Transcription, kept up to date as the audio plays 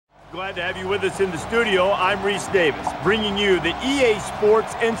Glad to have you with us in the studio. I'm Reese Davis, bringing you the EA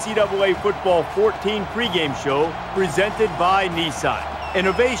Sports NCAA Football 14 pregame show presented by Nissan.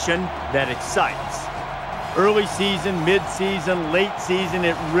 Innovation that excites. Early season, mid-season, late season,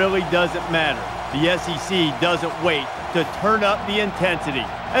 it really doesn't matter. The SEC doesn't wait to turn up the intensity.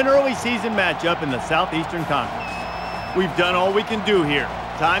 An early season matchup in the Southeastern Conference. We've done all we can do here.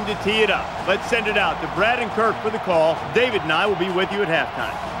 Time to tee it up. Let's send it out to Brad and Kirk for the call. David and I will be with you at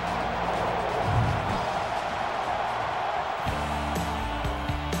halftime.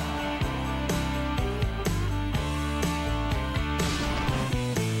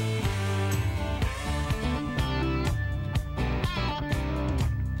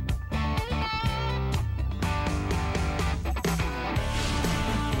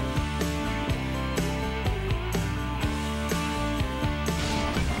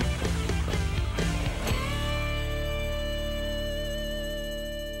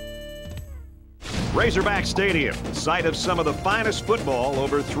 Razorback Stadium, site of some of the finest football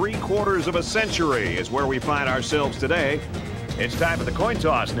over 3/4 of a century, is where we find ourselves today. It's time for the coin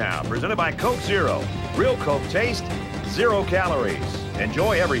toss now, presented by Coke Zero. Real Coke taste, 0 calories.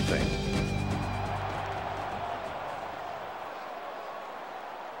 Enjoy everything.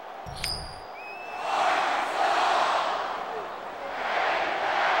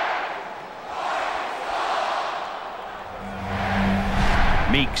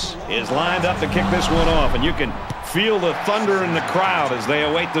 Meeks is lined up to kick this one off, and you can feel the thunder in the crowd as they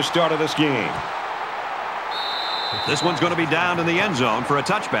await the start of this game. This one's going to be down in the end zone for a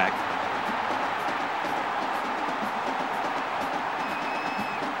touchback.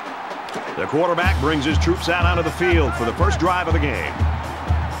 The quarterback brings his troops out onto the field for the first drive of the game.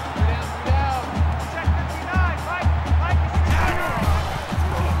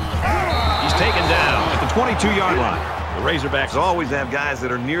 He's taken down at the 22-yard line. The Razorbacks always have guys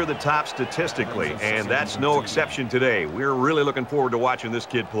that are near the top statistically, and that's no exception today. We're really looking forward to watching this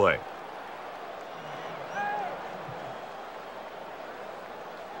kid play.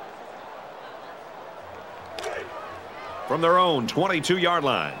 From their own 22-yard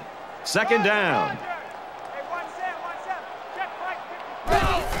line, second down.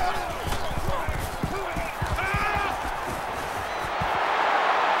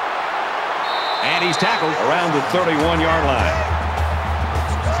 And he's tackled around the 31-yard line.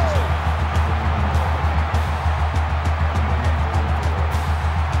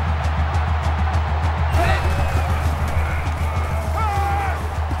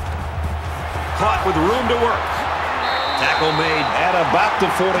 Caught with room to work. Tackle made at about the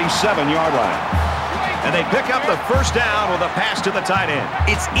 47-yard line. And they pick up the first down with a pass to the tight end.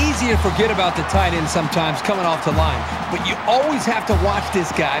 It's easy to forget about the tight end sometimes coming off the line, but you always have to watch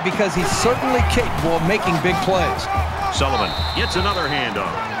this guy because he's certainly capable of making big plays. Sullivan gets another handoff.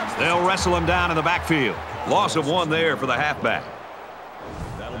 They'll wrestle him down in the backfield. Loss of 1 there for the halfback.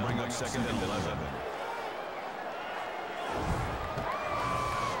 That'll bring up second and 11.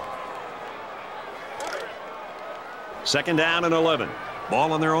 Second down and 11.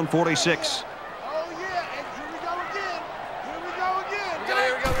 Ball on their own 46.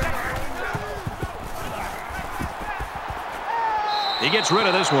 He gets rid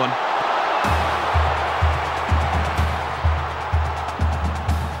of this one.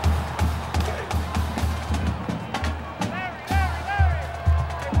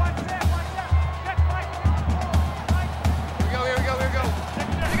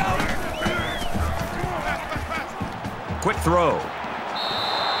 Quick throw.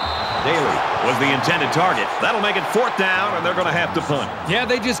 Daly was the intended target. That'll make it 4th down, and they're going to have to punt. Yeah,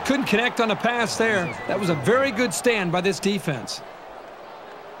 they just couldn't connect on a pass there. That was a very good stand by this defense.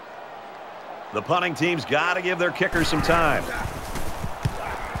 The punting team's got to give their kickers some time.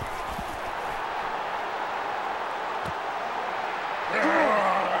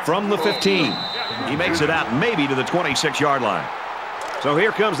 From the 15, he makes it out maybe to the 26-yard line. So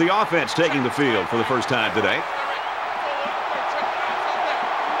here comes the offense taking the field for the first time today.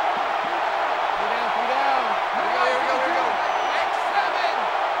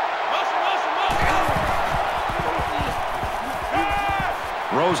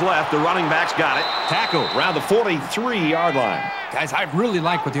 Rose left, the running back's got it. Tackled around the 43-yard line. Guys, I really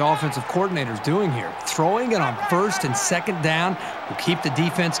like what the offensive coordinator's doing here. Throwing it on 1st and 2nd down will keep the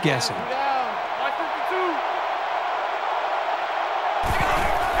defense guessing.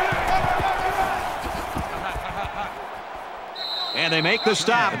 And they make the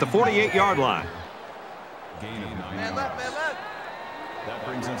stop at the 48-yard line. Gain of 9 yards. That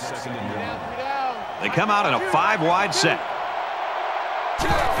brings in second and 1. They come out in a 5-wide set.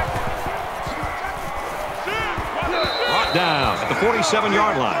 Brought brought down at the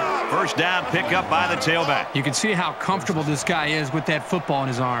 47-yard line. First down pickup by the tailback. You can see how comfortable this guy is with that football in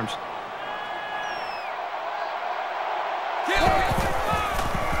his arms.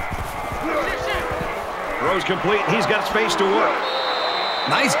 Throws complete. He's got space to work.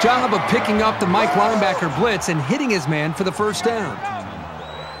 Nice job of picking up the Mike linebacker blitz and hitting his man for the first down.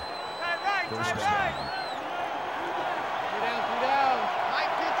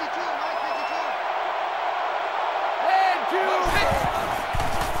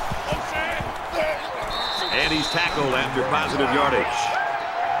 And he's tackled after positive yardage.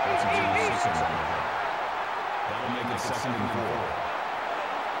 That'll make it 2nd and 4.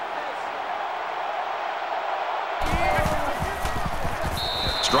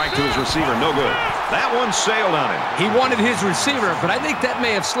 Strike to his receiver, no good. That one sailed on him. He wanted his receiver, but I think that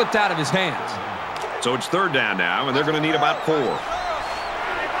may have slipped out of his hands. So it's 3rd down now, and they're going to need about 4.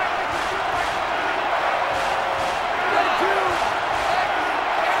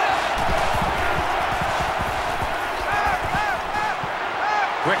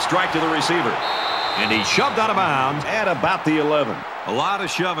 Quick strike to the receiver. And he shoved out of bounds at about the 11. A lot of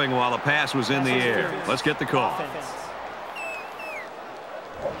shoving while the pass was in the air. Let's get the call.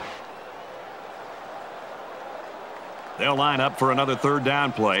 They'll line up for another 3rd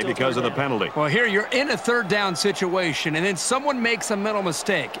down play because of the penalty. Well, here you're in a 3rd down situation, and then someone makes a mental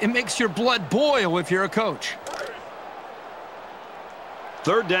mistake. It makes your blood boil if you're a coach.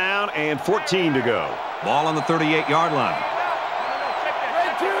 3rd down and 14 to go. Ball on the 38-yard line.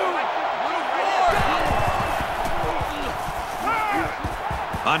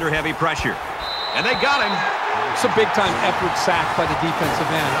 Under heavy pressure. And they got him. It's a big-time effort sack by the defensive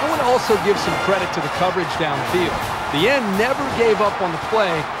end. I want to also give some credit to the coverage downfield. The end never gave up on the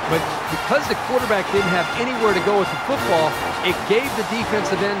play, but because the quarterback didn't have anywhere to go with the football, it gave the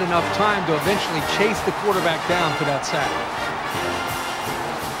defensive end enough time to eventually chase the quarterback down for that sack.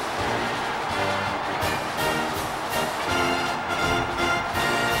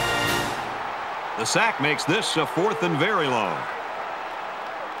 The sack makes this a 4th and very long.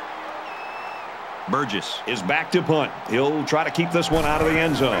 Burgess is back to punt. He'll try to keep this one out of the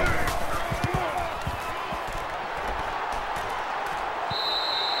end zone.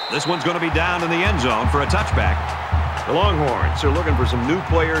 This one's going to be down in the end zone for a touchback. The Longhorns are looking for some new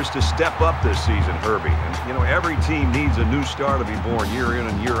players to step up this season, Herbie. And, you know, every team needs a new star to be born year in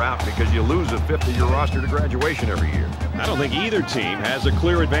and year out because you lose a 5th of your roster to graduation every year. I don't think either team has a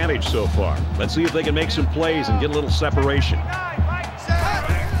clear advantage so far. Let's see if they can make some plays and get a little separation.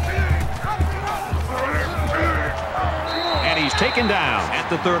 And he's taken down at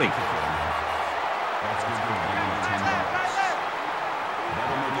the 30. That's good for gain of 10 yards.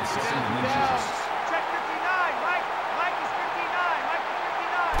 That'll make it 2nd and inches. Check 59, Mike. Mike is 59. Mike is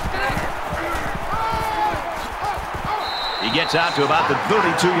 59. He gets out to about the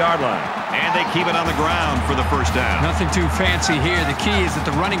 32-yard line. And they keep it on the ground for the first down. Nothing too fancy here. The key is that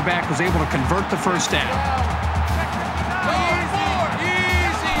the running back was able to convert the first down.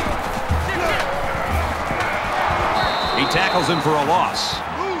 He tackles him for a loss.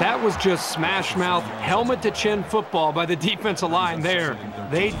 That was just smash-mouth, helmet-to-chin football by the defensive line there.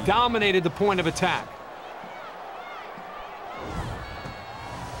 They dominated the point of attack.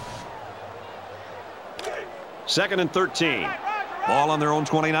 Second and 13. Ball on their own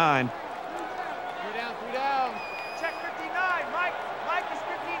 29. 3 down. Check 59, Mike. Mike is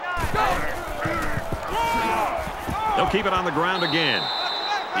 59. They'll keep it on the ground again.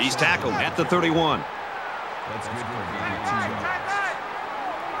 He's tackled at the 31. That's good for a gain of 2 yards.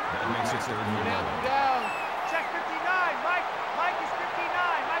 That makes it 3rd and 11. Down. Check 59, Mike. Mike is 59.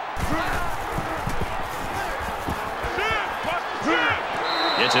 Mike is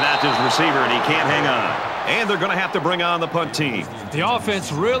 59. Gets it out to his receiver, and he can't hang on. And they're going to have to bring on the punt team. The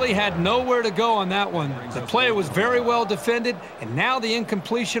offense really had nowhere to go on that one. The play was very well defended, and now the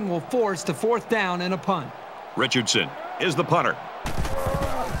incompletion will force the 4th down and a punt. Richardson is the punter.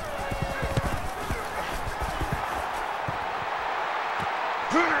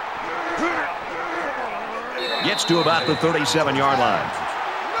 Gets to about the 37-yard line.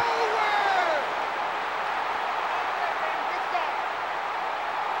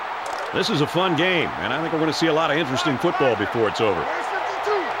 This is a fun game, and I think we're going to see a lot of interesting football before it's over.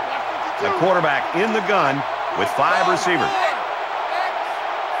 The quarterback in the gun with 5 receivers.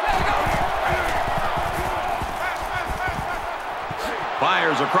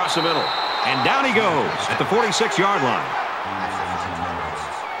 Fires across the middle, and down he goes at the 46-yard line.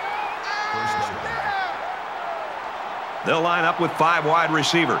 They'll line up with 5 wide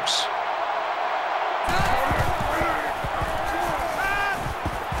receivers.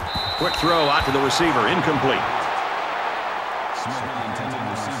 Quick throw out to the receiver, incomplete.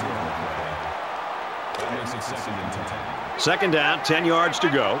 it's 2nd and 10. Second down, 10 yards to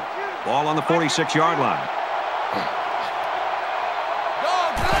go. Ball on the 46-yard line.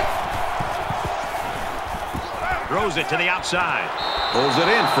 Throws it to the outside. Pulls it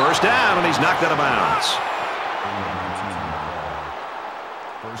in. First down, and he's knocked out of bounds.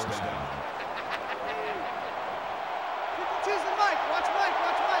 First down. Mike. Watch Mike.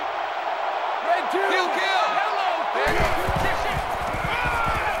 Red 2. Kill. There you go.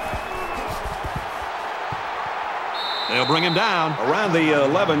 They'll bring him down around the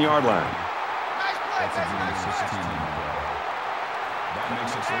 11-yard line. Nice play. That's a gain of 16. That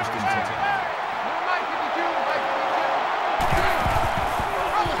makes it 1st and 10. Mike 52.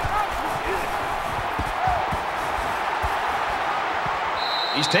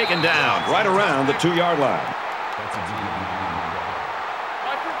 He's taken down right around the 2-yard line. That's a gain of 9.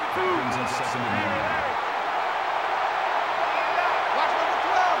 That brings us 2nd and 9. Watch number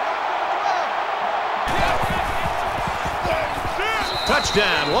 12.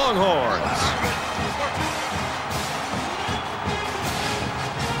 Touchdown, Longhorns.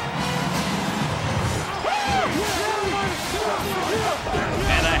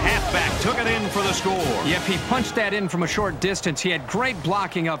 And a halfback took it in for the score. Yep, he punched that in from a short distance. He had great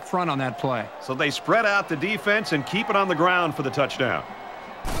blocking up front on that play. So they spread out the defense and keep it on the ground for the touchdown.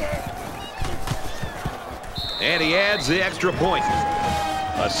 And he adds the extra point.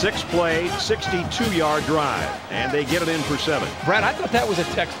 A 6-play, 62-yard drive, and they get it in for 7. Brad, I thought that was a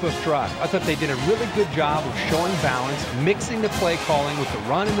textbook drive. I thought they did a really good job of showing balance, mixing the play calling with the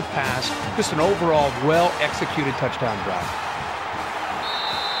run and the pass. Just an overall well-executed touchdown drive.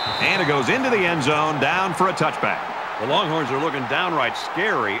 And it goes into the end zone, down for a touchback. The Longhorns are looking downright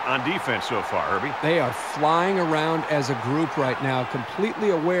scary on defense so far, Herbie. They are flying around as a group right now,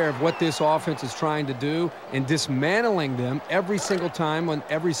 completely aware of what this offense is trying to do and dismantling them every single time on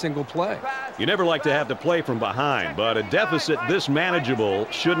every single play. You never like to have to play from behind, but a deficit this manageable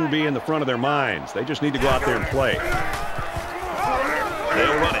shouldn't be in the front of their minds. They just need to go out there and play.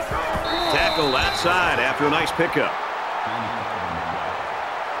 They'll run it. Tackle outside after a nice pickup.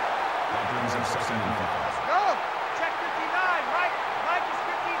 That brings us 2nd and 5. Go. Check 59. Mike is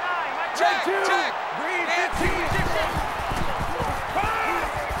 59. Mike Check. Green,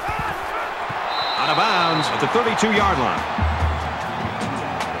 Out of bounds at the 32-yard line.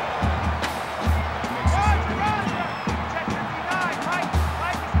 Check 59.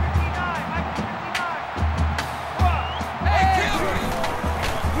 Mike is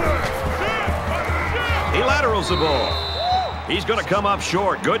 59. He laterals the ball. He's going to come up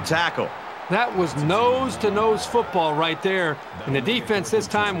short. Good tackle. That was nose-to-nose football right there, and the defense this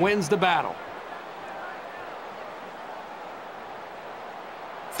time wins the battle.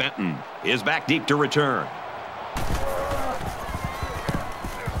 Fenton is back deep to return.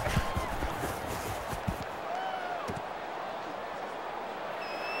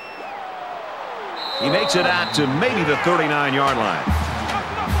 He makes it out to maybe the 39-yard line.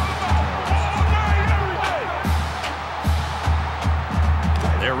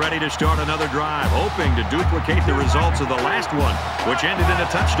 They're ready to start another drive, hoping to duplicate the results of the last one, which ended in a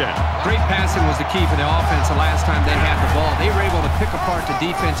touchdown. Great passing was the key for the offense the last time they had the ball. They were able to pick apart the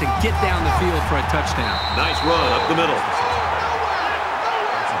defense and get down the field for a touchdown. Nice run up the middle.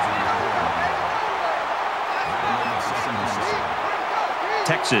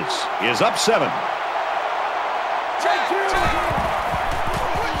 Texas is up 7.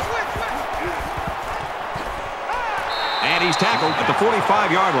 And he's tackled at the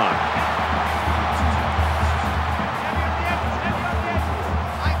 45-yard line.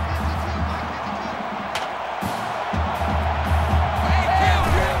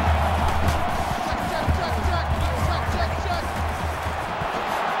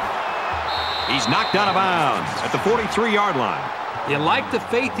 He's knocked out of bounds at the 43-yard line. You like the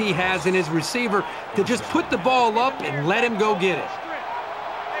faith he has in his receiver to just put the ball up and let him go get it.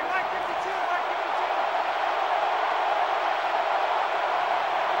 Hey, Mike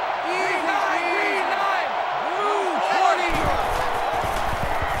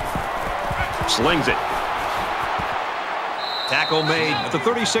 52. Slings it. Tackle made at the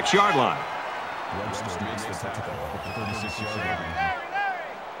 36-yard line. Webster makes the tackle at the 36-yard line.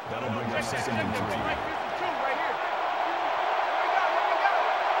 That'll bring up 2nd and 3.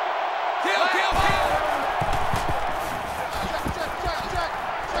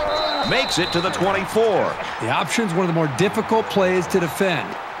 Makes it to the 24. The option's one of the more difficult plays to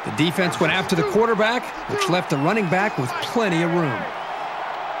defend. The defense went after the quarterback, which left the running back with plenty of room.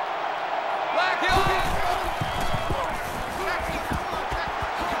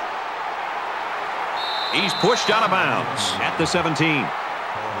 He's pushed out of bounds at the 17.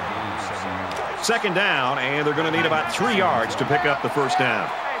 Second down, and they're going to need about 3 yards to pick up the first down.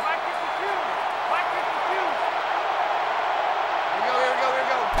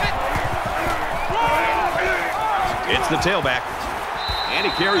 It's the tailback, and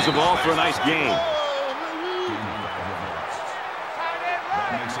he carries the ball for a nice gain.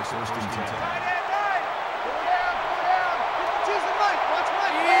 That makes it first and 10.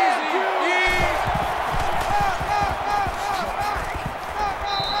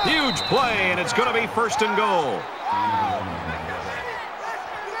 Huge play, and it's going to be first and goal.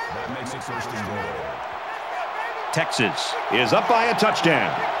 That makes it first and goal. Texas is up by a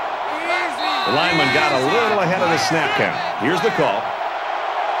touchdown. The lineman got a little ahead of the snap count. Here's the call.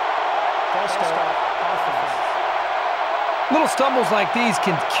 Little stumbles like these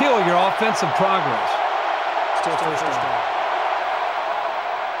can kill your offensive progress. Still first down.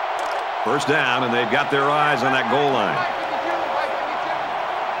 First down, and they've got their eyes on that goal line.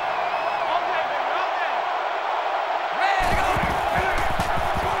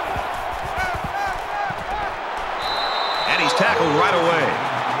 And he's tackled right away.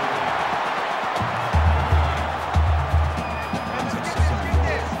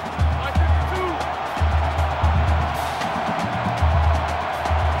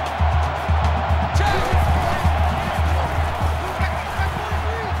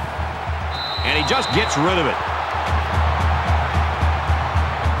 Just gets rid of it.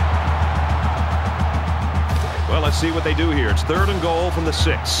 Well, let's see what they do here. It's third and goal from the 6.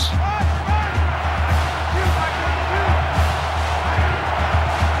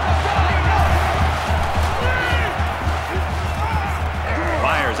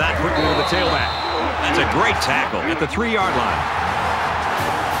 Fires out quickly to the tailback. That's a great tackle at the 3-yard line.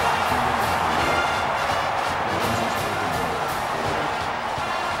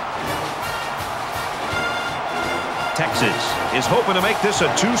 Texas is hoping to make this a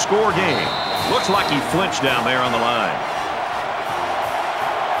 2-score game. Looks like he flinched down there on the line.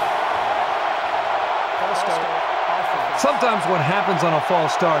 Sometimes what happens on a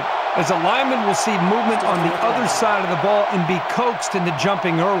false start is a lineman will see movement on the other side of the ball and be coaxed into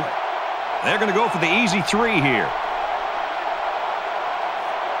jumping early. They're going to go for the easy 3 here.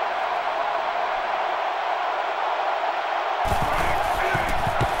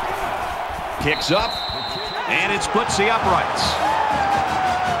 Kicks up. And it splits the uprights.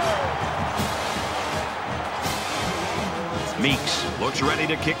 Meeks looks ready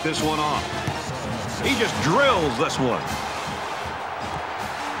to kick this one off. He just drills this one.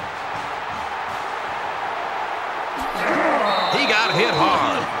 He got hit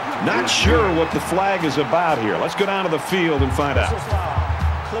hard. Not sure what the flag is about here. Let's go down to the field and find out.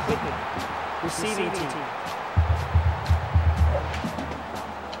 Clipping receiving team.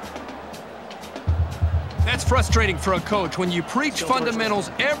 That's frustrating for a coach when you preach fundamentals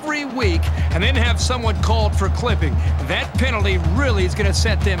every week and then have someone called for clipping. That penalty really is going to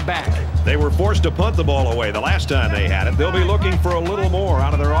set them back. They were forced to punt the ball away the last time they had it. They'll be looking for a little more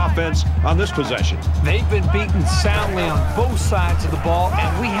out of their offense on this possession. They've been beaten soundly on both sides of the ball,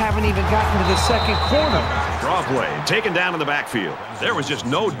 and we haven't even gotten to the second quarter. Draw play, taken down in the backfield. There was just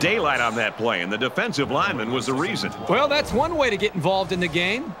no daylight on that play, and the defensive lineman was the reason. Well, that's one way to get involved in the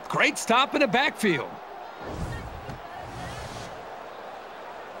game. Great stop in the backfield.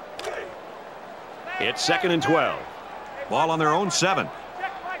 It's 2nd and 12. Ball on their own 7.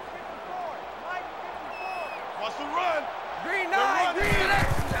 Wants to run. Green 9.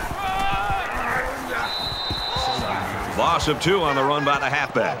 Loss of 2 on the run by the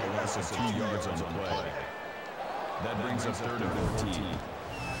halfback. Loss of 2 yards on the play. That brings up 3rd and 14.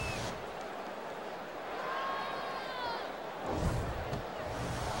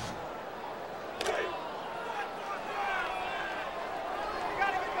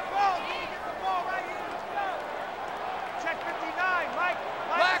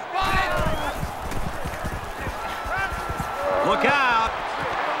 Look out.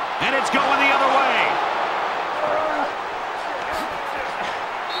 And it's going the other way.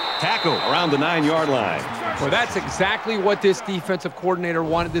 Tackle around the 9-yard line. Well, that's exactly what this defensive coordinator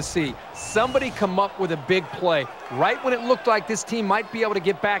wanted to see. Somebody come up with a big play. Right when it looked like this team might be able to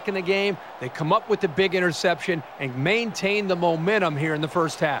get back in the game, they come up with the big interception and maintain the momentum here in the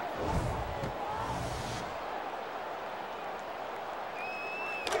first half.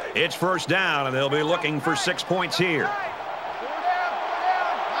 It's first down, and they'll be looking for 6 points here.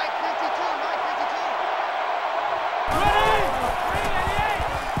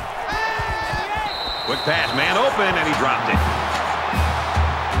 Quick pass, man open, and he dropped it.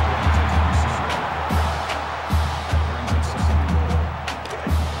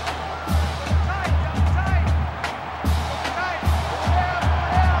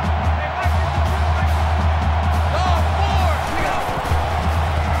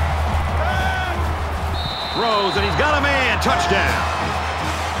 touchdown.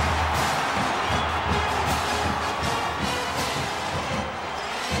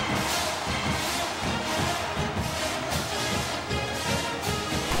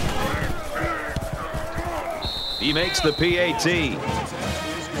 He makes the PAT.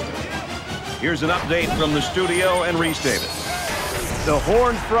 Here's an update from the studio and Reese Davis. The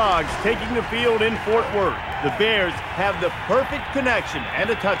Horned Frogs taking the field in Fort Worth. The Bears have the perfect connection and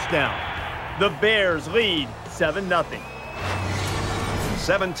a touchdown. The Bears lead 7-0.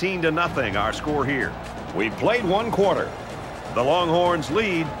 17-0 our score here. We've played one quarter. The Longhorns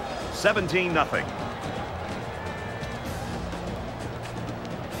lead 17-0.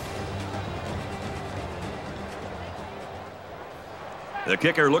 The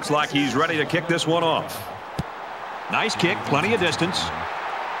kicker looks like he's ready to kick this one off. Nice kick, plenty of distance.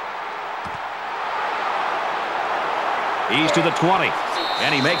 He's to the 20,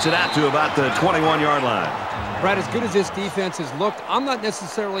 and he makes it out to about the 21-yard line. Brad, as good as this defense has looked, I'm not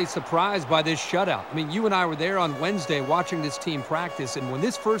necessarily surprised by this shutout. I mean, you and I were there on Wednesday watching this team practice, and when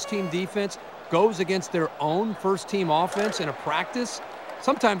this first-team defense goes against their own first-team offense in a practice,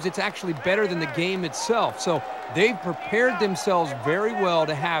 sometimes it's actually better than the game itself. So they've prepared themselves very well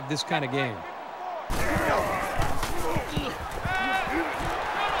to have this kind of game.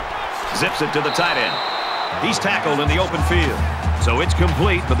 Zips it to the tight end. He's tackled in the open field. So it's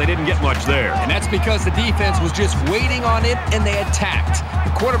complete, but they didn't get much there. And that's because the defense was just waiting on it, and they attacked.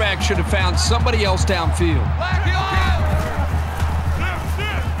 The quarterback should have found somebody else downfield.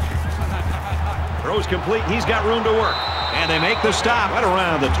 Throws complete. He's got room to work. And they make the stop right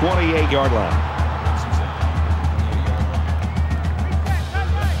around the 28-yard line.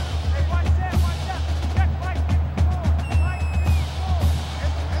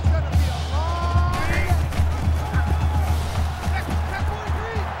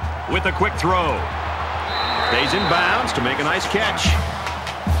 With a quick throw. Stays in bounds to make a nice catch.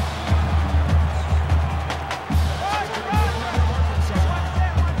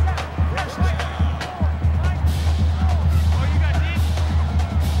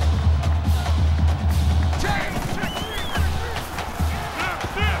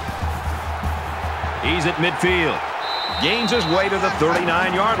 He's at midfield. Gains his way to the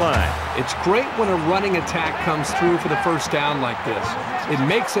 39-yard line. It's great when a running attack comes through for the first down like this. It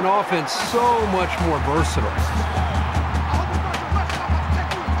makes an offense so much more versatile.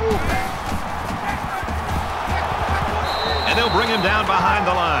 And they'll bring him down behind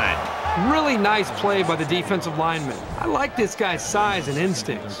the line. Really nice play by the defensive lineman. I like this guy's size and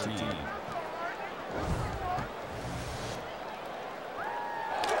instincts.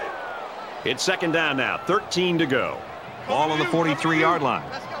 It's second down now, 13 to go. Ball on the 43-yard line.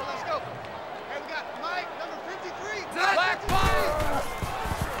 Let's go, let's go. Hey, we got Mike, number 53. Black ball.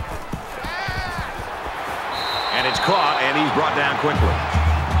 And it's caught, and he's brought down quickly.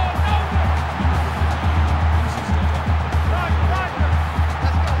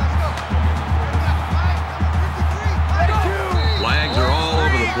 Flags are all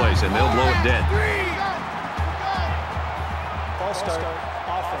over the place, and they'll blow it dead. Ball start,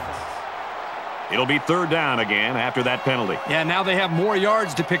 offense. It'll be third down again after that penalty. Yeah, now they have more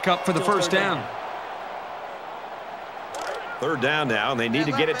yards to pick up for the first down. Third down now, and they need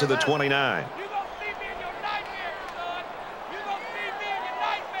to get it to the 29. You gonna see me in your nightmare, son. You gonna see me in your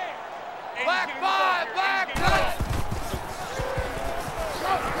nightmare. Black five, black five.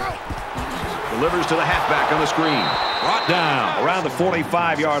 Delivers to the halfback on the screen. Brought down around the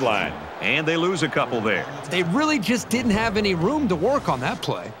 45-yard line. And they lose a couple there. They really just didn't have any room to work on that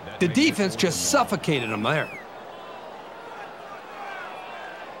play. The defense just suffocated them there.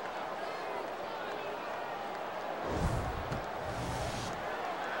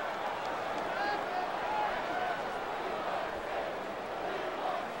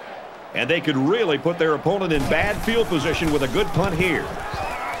 And they could really put their opponent in bad field position with a good punt here.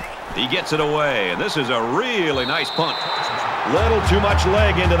 He gets it away, and this is a really nice punt. Little too much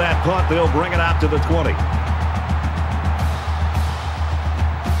leg into that punt. They'll bring it out to the 20.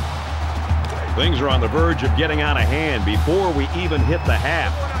 Things are on the verge of getting out of hand before we even hit the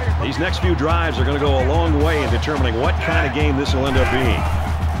half. These next few drives are going to go a long way in determining what kind of game this will end up being.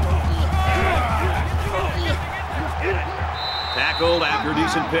 Tackled after a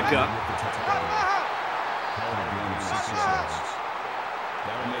decent pickup.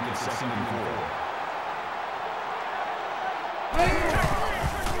 That'll make it 2nd and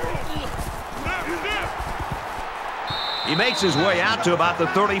 4. He makes his way out to about the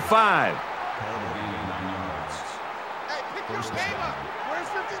 35. Hey, pick your game up. Where's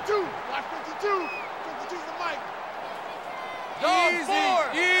 52? Watch 52. 52's the mic. Easy,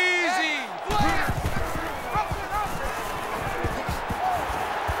 easy.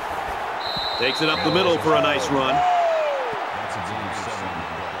 Takes it up the middle for a nice run. That's a gain of 7 on the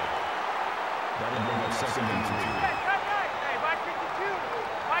play. That'll bring up 2nd and 3. Hey, Mike 52.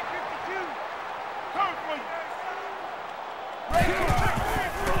 Mike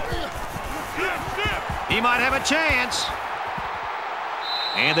 52. He might have a chance.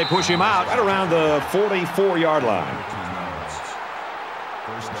 And they push him out right around the 44-yard line.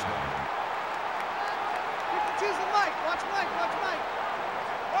 First down. 52's the Mike. Watch Mike. Watch Mike.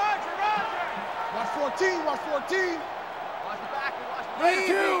 Roger, Roger. Watch 14. Watch 14. Watch the back. Watch the back.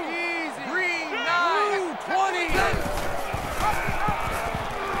 Easy. Green. 9. 20.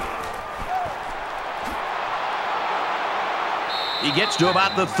 He gets to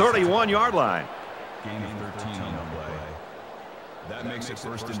about the 31-yard line. Gain of 13 on the play. That makes it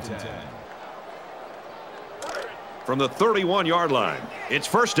 1st and 10. From the 31-yard line, it's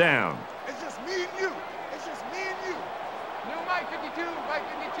 1st down. It's just me and you. It's just me and you. New Mike 52. Mike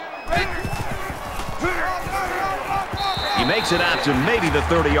 52. He makes it out to maybe the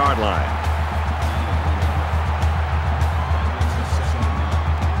 30-yard line.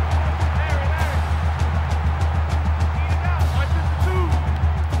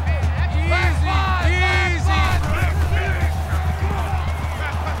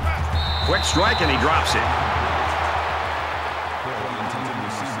 Quick strike, and he drops it.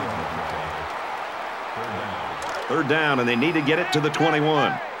 3rd down, and they need to get it to the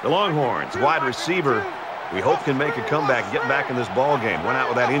 21. The Longhorns, wide receiver, we hope can make a comeback and get back in this ball game. Went out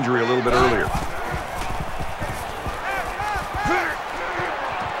with that injury a little bit earlier.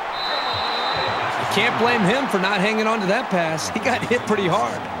 You can't blame him for not hanging on to that pass. He got hit pretty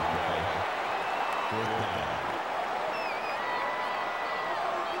hard.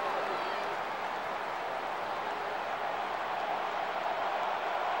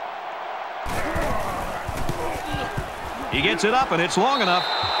 He gets it up, and it's long enough.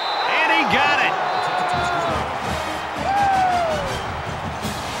 And he got it.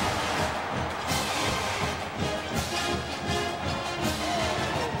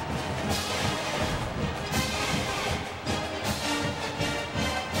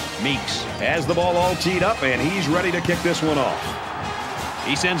 Meeks has the ball all teed up, and he's ready to kick this one off.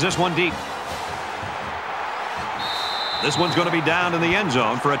 He sends this one deep. This one's going to be down in the end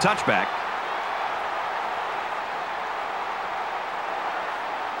zone for a touchback.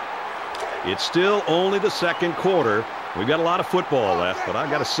 It's still only the 2nd quarter. We've got a lot of football left, but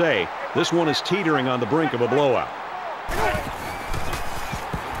I've got to say, this one is teetering on the brink of a blowout.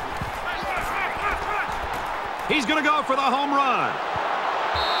 He's going to go for the home run.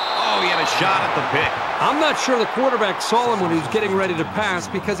 Oh, he had a shot at the pick. I'm not sure the quarterback saw him when he was getting ready to pass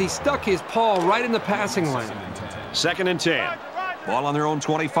because he stuck his paw right in the passing lane. 2nd and 10. Ball on their own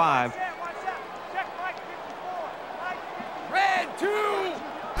 25. Red 2.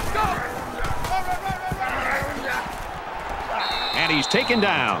 Go. And he's taken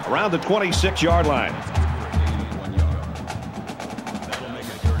down around the 26-yard line.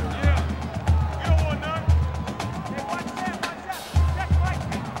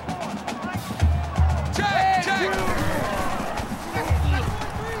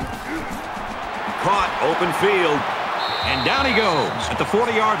 Caught, open field, and down he goes at the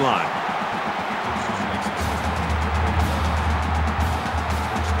 40-yard line.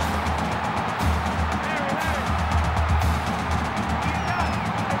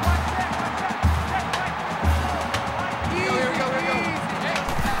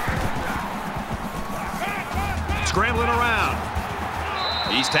 Scrambling around.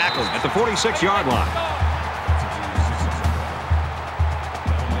 He's tackled at the 46-yard line.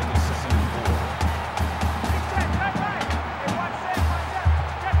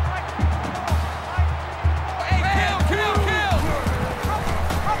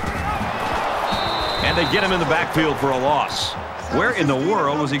 And they get him in the backfield for a loss. Where in the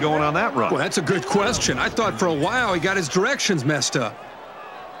world was he going on that run? Well, that's a good question. I thought for a while he got his directions messed up.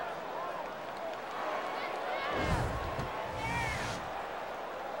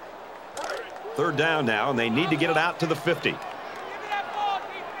 Third down now, and they need to get it out to the 50.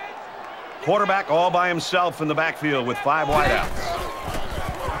 Quarterback all by himself in the backfield with 5 wideouts.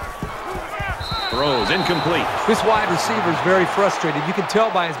 Throws incomplete. This wide receiver is very frustrated. You can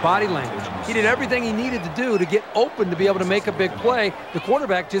tell by his body language. He did everything he needed to do to get open to be able to make a big play. The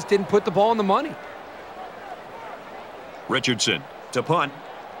quarterback just didn't put the ball in the money. Richardson to punt.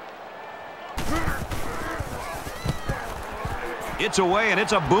 It's away, and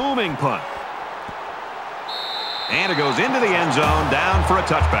it's a booming punt. And it goes into the end zone, down for a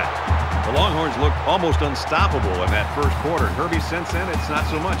touchback. The Longhorns looked almost unstoppable in that first quarter. Herbie, since then, it's not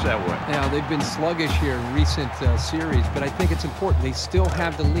so much that way. Yeah, they've been sluggish here in recent series, but I think it's important. They still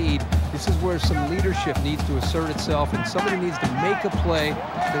have the lead. This is where some leadership needs to assert itself, and somebody needs to make a play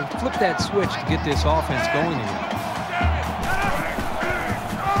to flip that switch to get this offense going again.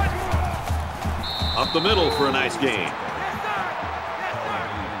 Up the middle for a nice gain.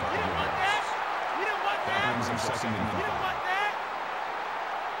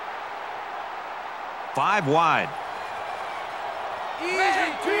 5 wide.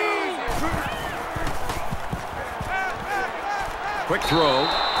 Quick throw.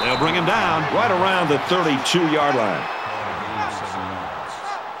 They'll bring him down right around the 32-yard line.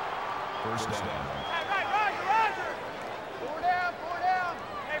 First down. Four down.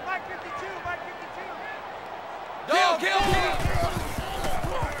 Hey, Mike 52, Mike 52.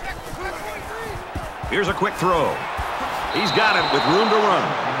 Here's a quick throw. He's got it with room to run.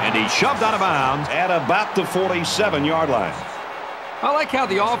 And he's shoved out of bounds at about the 47-yard line. I like how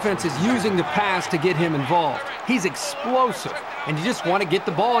the offense is using the pass to get him involved. He's explosive, and you just want to get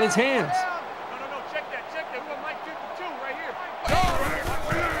the ball in his hands. No, check that. We want Mike 52 right here.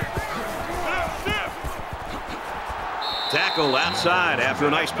 Tackle outside after a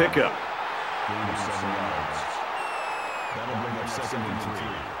nice pickup. That'll bring up 2nd and 3.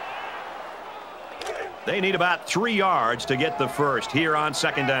 They need about 3 yards to get the first here on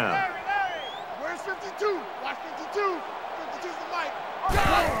 2nd down. Where's 52? Watch 52. 52's the Mike.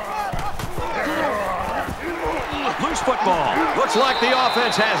 Loose football. Looks like the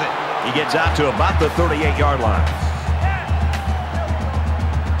offense has it. He gets out to about the 38-yard line.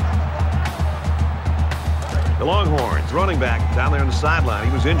 The Longhorns running back down there on the sideline.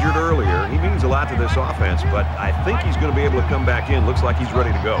 He was injured earlier. He means a lot to this offense, but I think he's going to be able to come back in. Looks like he's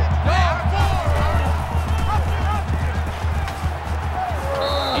ready to go.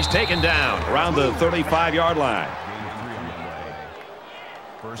 He's taken down around the 35-yard line.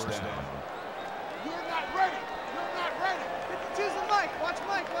 First down. You're not ready. 52's the Mike. Watch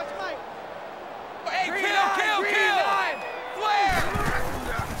Mike. Hey, kill. Flare.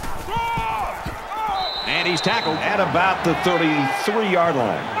 And he's tackled at about the 33-yard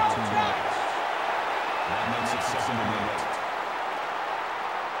line. That makes it 2nd and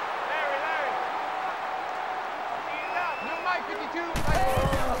 8. New Mike 52.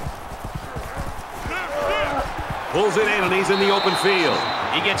 Pulls it in, and he's in the open field.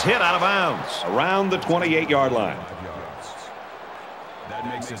 He gets hit out of bounds around the 28-yard line. That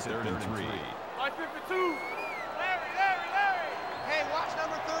makes it 3rd and 3. Mike 52. Larry. Hey, watch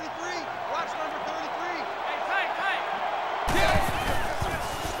number 33. Hey, tight.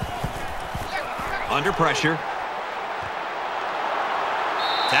 Under pressure.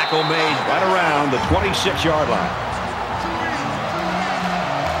 Tackle made right around the 26-yard line.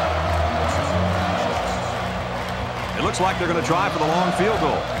 It looks like they're going to try for the long field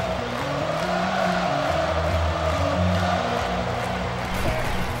goal.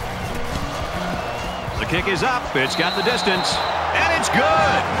 The kick is up. It's got the distance. And it's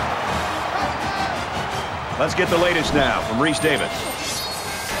good. Let's get the latest now from Reese Davis.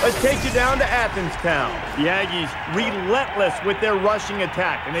 Let's take you down to Athens Town. The Aggies relentless with their rushing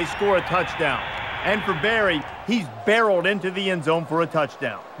attack, and they score a touchdown. And for Barry, he's barreled into the end zone for a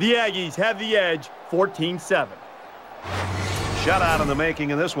touchdown. The Aggies have the edge, 14-7. Shutout in the making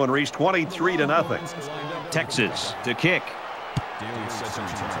in this one, Reese, 23-0. Texas to kick.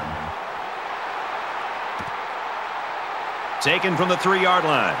 Taken from the 3-yard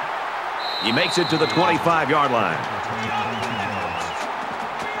line. He makes it to the 25-yard line.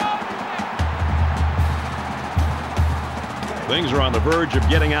 Things are on the verge of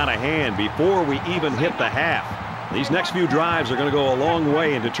getting out of hand before we even hit the half. These next few drives are going to go a long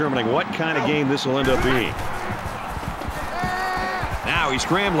way in determining what kind of game this will end up being. Now he's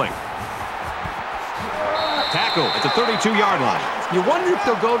scrambling. Tackle at the 32-yard line. You wonder if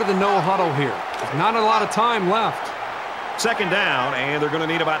they'll go to the no huddle here. There's not a lot of time left. 2nd down, and they're going to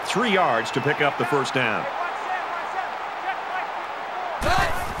need about 3 yards to pick up the first down.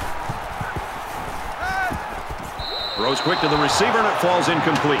 Throws quick to the receiver, and it falls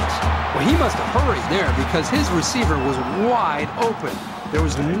incomplete. Well, he must have hurried there because his receiver was wide open. There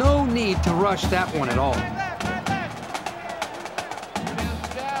was no need to rush that one at all.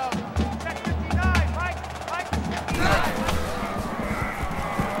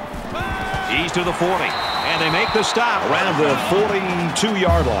 He's to the 40, and they make the stop around the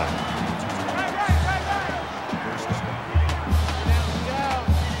 42-yard line.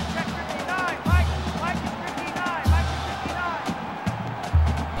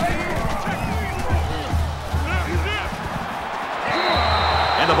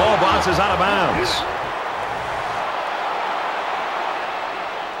 ball bounces out of bounds.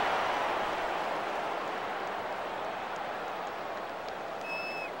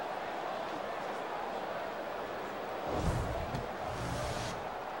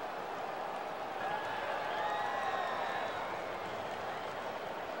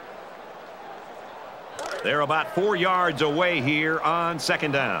 They're about 4 yards away here on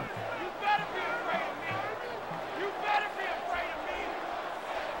second down. You better be afraid of me. You better be afraid of me.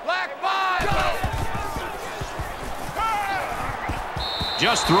 Black 5.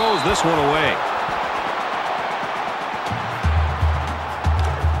 Just throws this one away.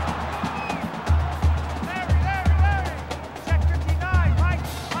 Larry. Check 59. Mike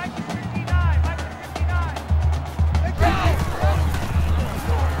is 59. Mike is 59.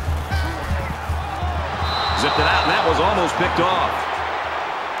 Zipped it out, and that was almost picked off.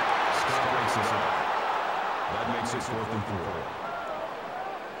 Scott breaks this up. That makes it 4th and 4.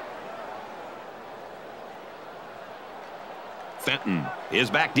 Fenton is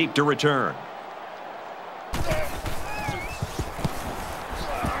back deep to return.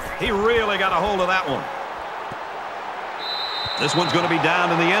 He really got a hold of that one. This one's going to be down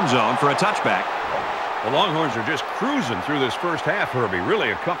in the end zone for a touchback. The Longhorns are just cruising through this first half, Herbie. Really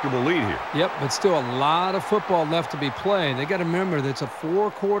a comfortable lead here. Yep, but still a lot of football left to be played. They got to remember that it's a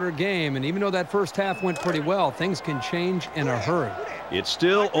 4-quarter game, and even though that first half went pretty well, things can change in a hurry. It's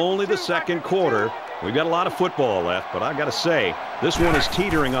still only the second quarter. We've got a lot of football left, but I've got to say, this one is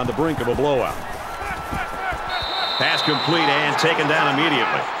teetering on the brink of a blowout. Pass complete and taken down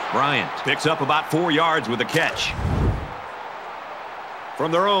immediately. Bryant picks up about 4 yards with the catch.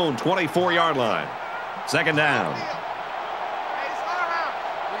 From their own 24-yard line. Second down.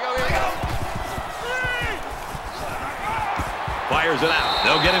 Fires it out.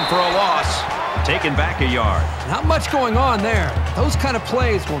 They'll get him for a loss. Taken back a yard. Not much going on there. Those kind of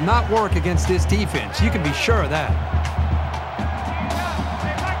plays will not work against this defense. You can be sure of that.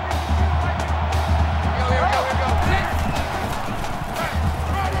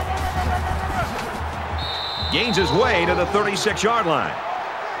 Gains his way to the 36-yard line.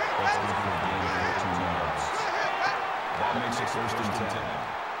 That's good for a gain of 14 yards. That makes it 1st and 10.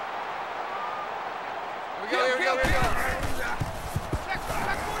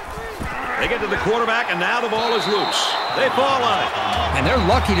 They get to the quarterback, and now the ball is loose. They fall on it. And they're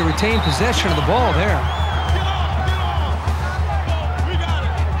lucky to retain possession of the ball there.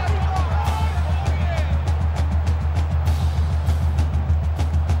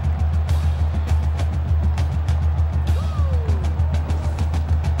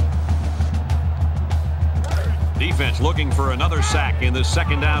 Defense looking for another sack in this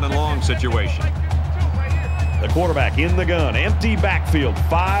second down and long situation. The quarterback in the gun. Empty backfield.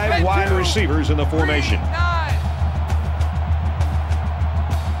 5 wide receivers in the formation.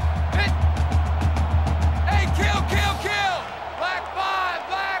 Hey, kill. Black 5.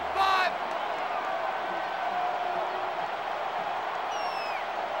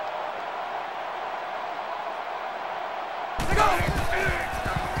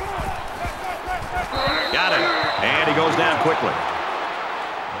 Got it. And he goes down quickly.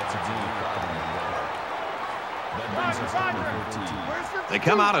 That's a deep problem. That brings us home to 14. They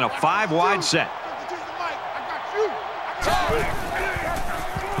come out in a 5-wide set.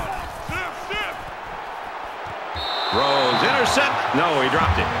 Throws, intercept. No, he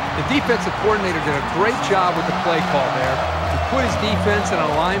dropped it. The defensive coordinator did a great job with the play call there. He put his defense in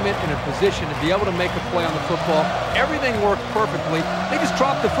alignment and a position to be able to make a play on the football. Everything worked perfectly. They just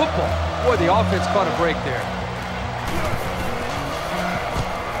dropped the football. Boy, the offense caught a break there.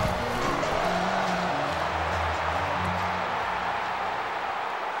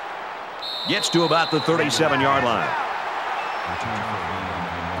 Gets to about the 37-yard line. Return for a gain of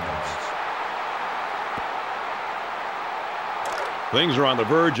 9 yards. Things are on the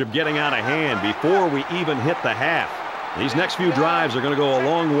verge of getting out of hand before we even hit the half. These next few drives are going to go a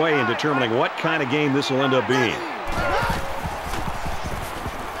long way in determining what kind of game this will end up being.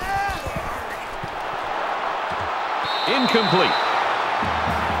 Incomplete.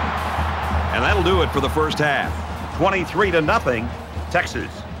 And that'll do it for the first half. 23-0,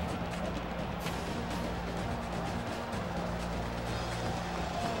 Texas.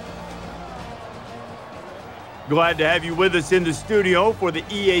 Glad to have you with us in the studio for the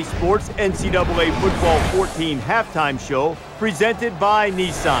EA Sports NCAA Football 14 halftime show presented by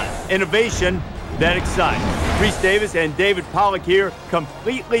Nissan. Innovation that excites. Reese Davis and David Pollack here,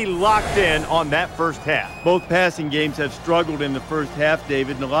 completely locked in on that first half. Both passing games have struggled in the first half,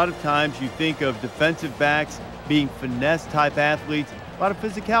 David, and a lot of times you think of defensive backs being finesse-type athletes. A lot of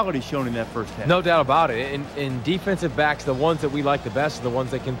physicality shown in that first half. No doubt about it. And defensive backs, the ones that we like the best are the ones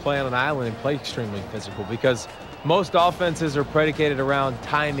that can play on an island and play extremely physical, because most offenses are predicated around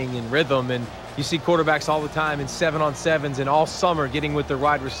timing and rhythm, and you see quarterbacks all the time in 7-on-7s and all summer getting with their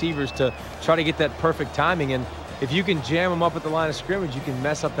wide receivers to try to get that perfect timing. And if you can jam them up at the line of scrimmage, you can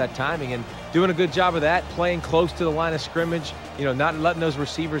mess up that timing. And doing a good job of that, playing close to the line of scrimmage, you know, not letting those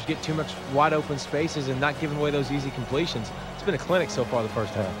receivers get too much wide open spaces and not giving away those easy completions. It's been a clinic so far the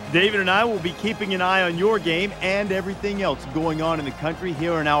first half. David and I will be keeping an eye on your game and everything else going on in the country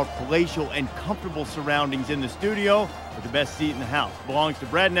here in our palatial and comfortable surroundings in the studio, with the best seat in the house. Belongs to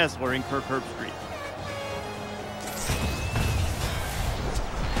Brad Nessler in Kirkherb Street.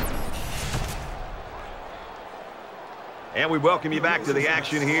 And we welcome you back to the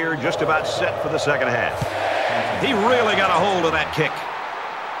action here, just about set for the second half. He really got a hold of that kick.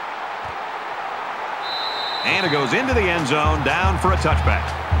 And it goes into the end zone, down for a touchback.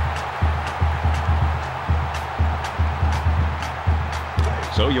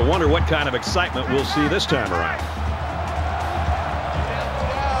 So you wonder what kind of excitement we'll see this time around.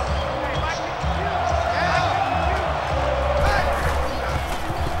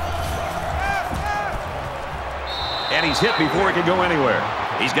 And he's hit before he can go anywhere.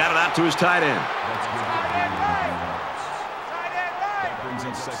 He's got it out to his tight end. That brings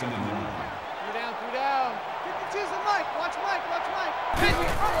up second and 9. Three down. Choose the Mike. Watch Mike.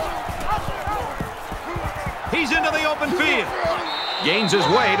 He's into the open field. Gains his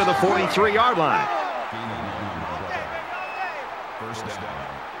way to the 43-yard line. First down.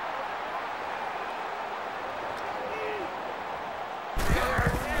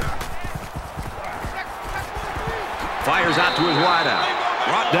 Fires out to his wideout.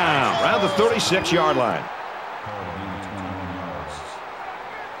 Brought down around the 36-yard line.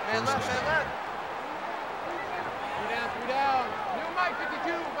 Man left. Three down. New Mike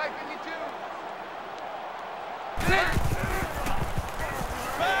 52. Mike 52.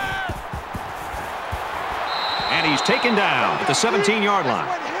 And he's taken down at the 17-yard line.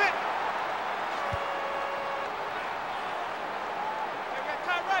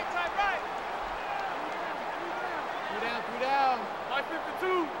 Time right. Three down. Mike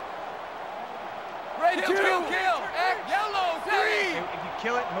 52. Ready to kill. Yellow 3. If you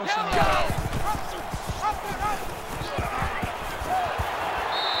kill it, motion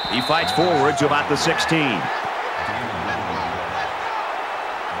He fights forward to about the 16. That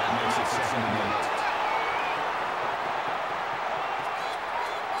makes it second and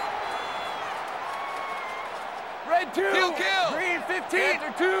 8. Red 2. Kill. Green 15.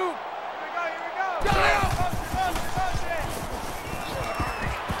 Panther 2. Here we go.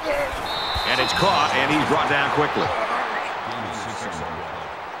 And it's caught, and he's brought down quickly. Gain of 6 on the play.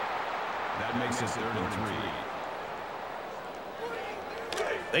 That makes it third and 3.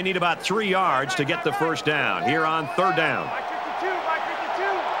 They need about 3 yards to get the first down here on third down. Mike 52.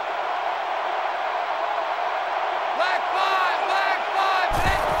 Black 5.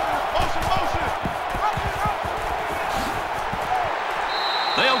 Motion.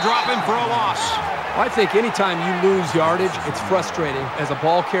 They'll drop him for a loss. I think anytime you lose yardage, it's frustrating. As a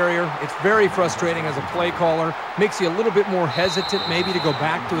ball carrier, it's very frustrating as a play caller. Makes you a little bit more hesitant maybe to go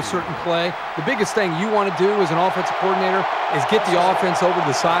back to a certain play. The biggest thing you want to do as an offensive coordinator is get the offense over to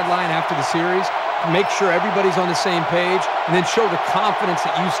the sideline after the series, make sure everybody's on the same page, and then show the confidence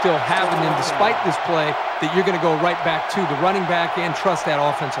that you still have in them despite this play, that you're going to go right back to the running back and trust that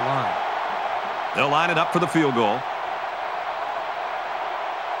offensive line. They'll line it up for the field goal.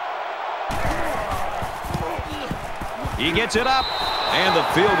 He gets it up, and the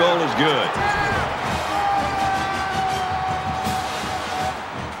field goal is good.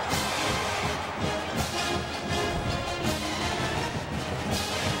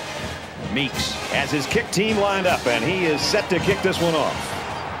 Meeks has his kick team lined up, and he is set to kick this one off.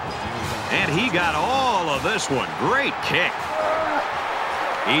 And he got all of this one. Great kick.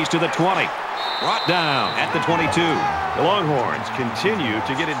 He's to the 20. Brought down at the 22. The Longhorns continue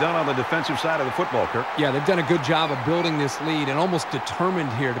to get it done on the defensive side of the football, Kirk. Yeah, they've done a good job of building this lead and almost determined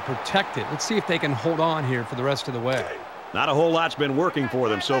here to protect it. Let's see if they can hold on here for the rest of the way. Not a whole lot's been working for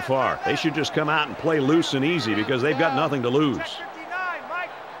them so far. They should just come out and play loose and easy because they've got nothing to lose. Works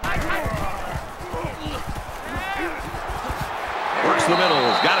the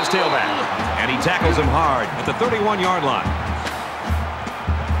middle, got his tailback, and he tackles him hard at the 31-yard line.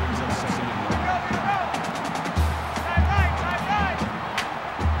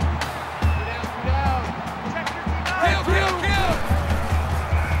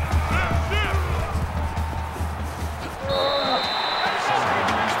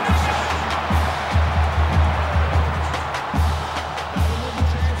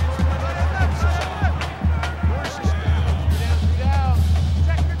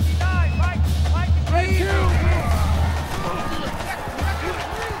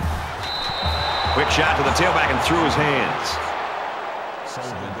 shot to the tailback and through his hands.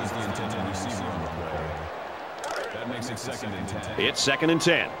 Sullivan was the intended receiver on the play. That makes it 2nd and 10. It's 2nd and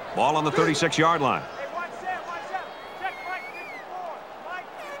 10. Ball on the 36-yard line.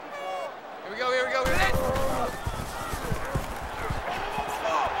 Here we go, here we go, here we go.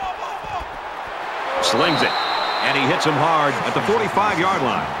 Slings it, and he hits him hard at the 45-yard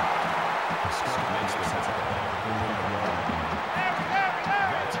line.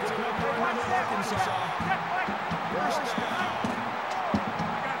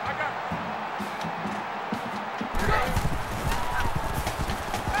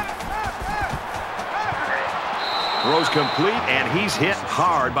 Throws complete, and he's hit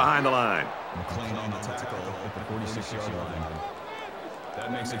hard behind the line. McLean on the tackle at the 46-yard line.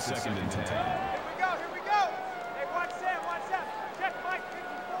 That makes it 2nd and 10. Here we go. Hey, watch that. Check Mike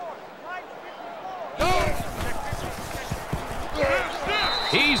 54. Mike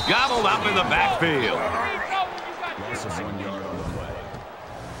 54. He's gobbled up in the backfield. Loss of 1 yard on the play.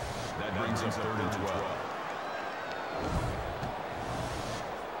 That brings us 3rd and 12.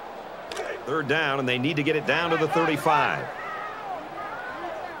 3rd down, and they need to get it down to the 35.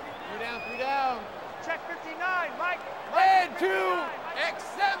 3 down. Check 59, Mike. And 2,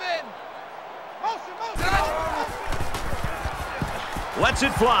 X7. Motion. Lets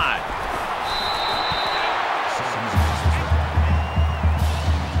it fly.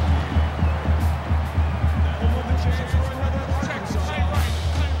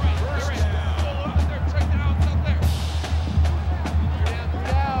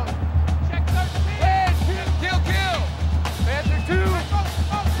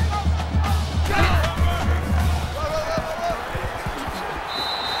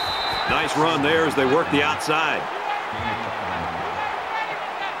 Nice run there as they work the outside.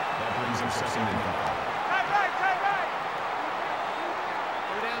 That brings them 2nd and 5.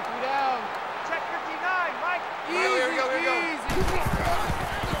 Three down. Check 59, Mike. Here we go.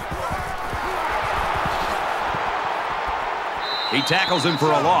 He tackles him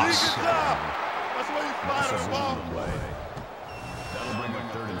for a loss. That's where you find the ball. That'll bring up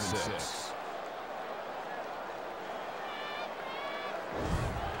 3rd and 6.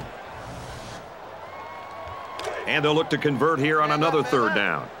 And they'll look to convert here on another 3rd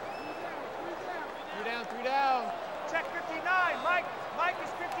down. 3 down. Check 59, Mike. Mike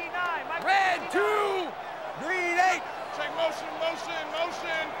is 59. Mike Red 2. Green 8. Check motion.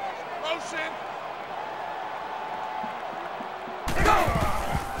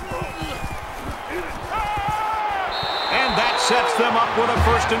 And that sets them up with a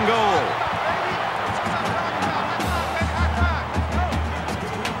 1st and goal.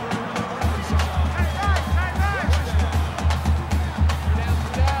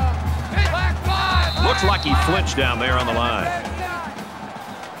 Looks like he flinched down there on the line.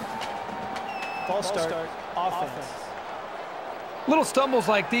 False start, offense. Little stumbles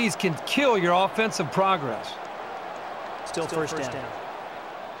like these can kill your offensive progress. Still first down.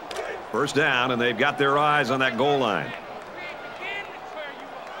 1st down, and they've got their eyes on that goal line.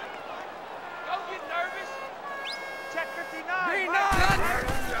 Don't get nervous. Check 59.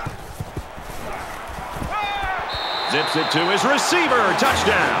 Zips it to his receiver.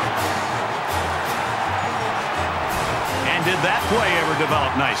 Touchdown. And did that play ever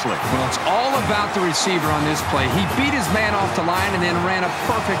develop nicely? Well, it's all about the receiver on this play. He beat his man off the line and then ran a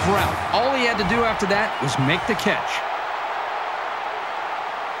perfect route. All he had to do after that was make the catch.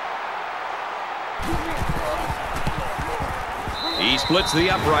 He splits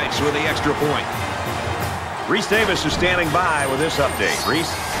the uprights with the extra point. Reese Davis is standing by with this update. Reese?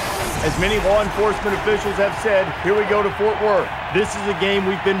 As many law enforcement officials have said, here we go to Fort Worth. This is a game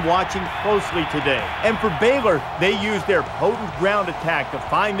we've been watching closely today. And for Baylor, they used their potent ground attack to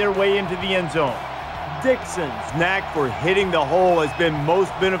find their way into the end zone. Dixon's knack for hitting the hole has been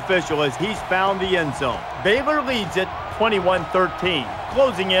most beneficial as he's found the end zone. Baylor leads it 21-13,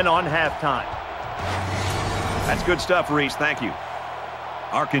 closing in on halftime. That's good stuff, Reese. Thank you.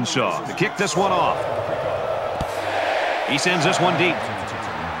 Arkansas to kick this one off. He sends this one deep.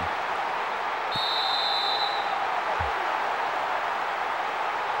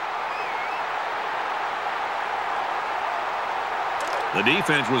 The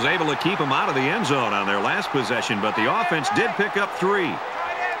defense was able to keep them out of the end zone on their last possession, but the offense did pick up 3.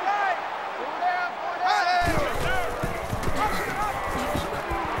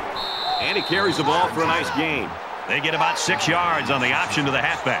 And he carries the ball for a nice gain. They get about 6 yards on the option to the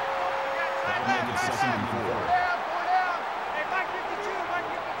halfback. That'll make it 2nd and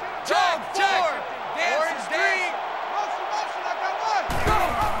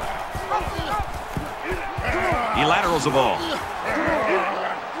 4. He laterals the ball.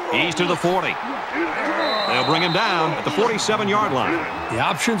 He's to the 40. They'll bring him down at the 47-yard line. The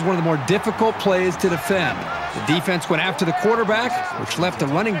option's one of the more difficult plays to defend. The defense went after the quarterback, which left the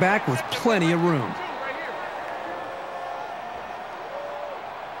running back with plenty of room.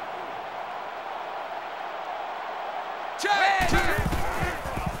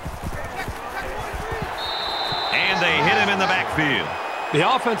 And they hit him in the backfield. The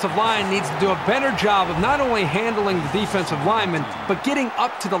offensive line needs to do a better job of not only handling the defensive linemen, but getting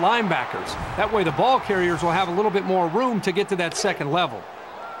up to the linebackers. That way the ball carriers will have a little bit more room to get to that second level.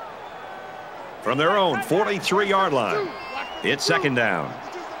 From their own 43-yard line, it's second down.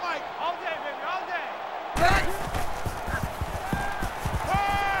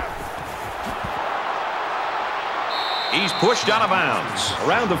 He's pushed out of bounds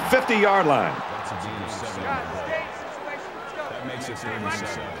around the 50-yard line. That makes it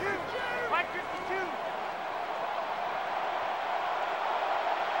 37.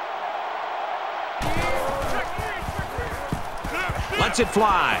 Lets it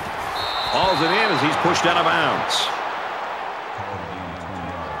fly. Hauls it in as he's pushed out of bounds.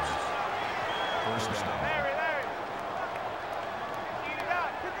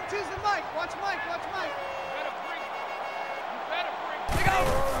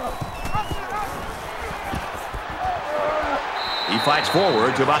 He fights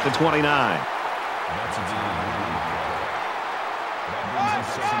forward to about the 29. That's a deal. That brings us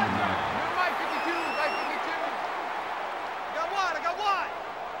second and 9.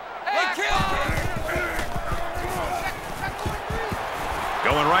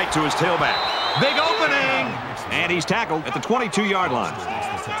 Going right to his tailback. Big opening! And he's tackled at the 22-yard line.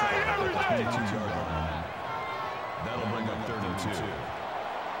 That'll bring up 3rd and 2.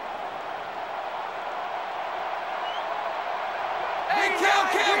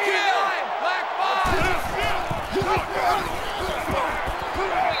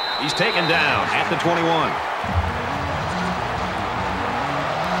 He's taken down at the 21.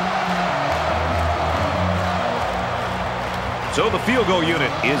 So the field goal unit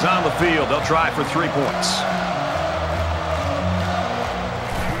is on the field. They'll try for 3 points.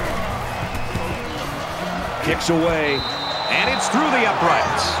 Kicks away, and it's through the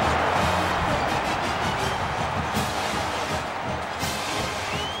uprights.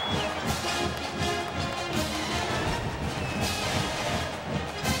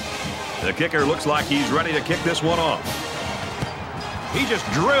 The kicker looks like he's ready to kick this one off. He just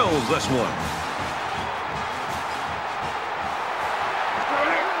drills this one.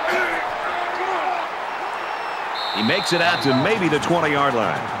 He makes it out to maybe the 20-yard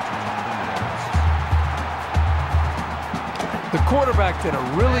line. The quarterback did a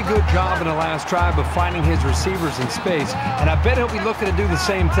really good job in the last drive of finding his receivers in space, and I bet he'll be looking to do the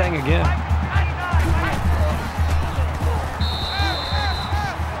same thing again.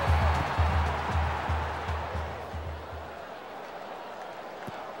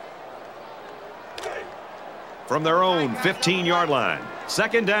 From their own 15-yard line,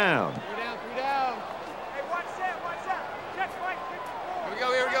 second down.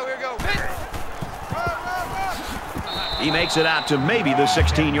 He makes it out to maybe the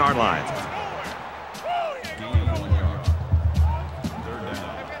 16-yard line. Gain of 1 yard. 3rd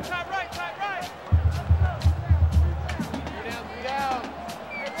down.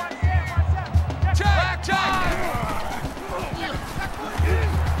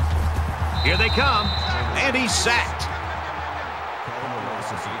 Here they come, and he's sacked. Calling a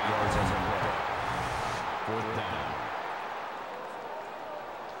loss of 8 yards on the play. 4th down.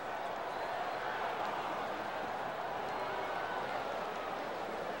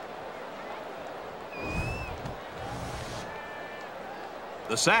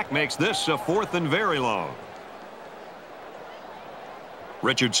 The sack makes this a 4th and very long.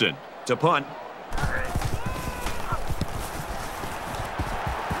 Richardson to punt.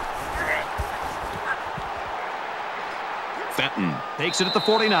 Fenton takes it at the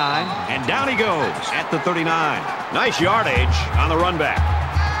 49, and down he goes at the 39. Nice yardage on the run back.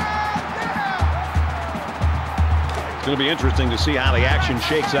 It's going to be interesting to see how the action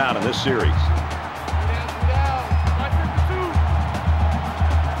shakes out in this series.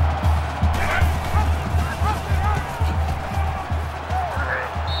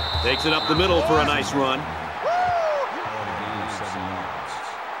 Takes it up the middle for a nice run. Gain of 7 yards.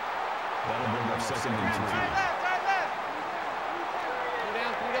 That'll bring up 2nd and 2.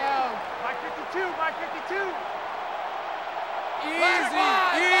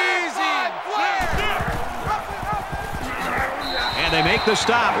 And they make the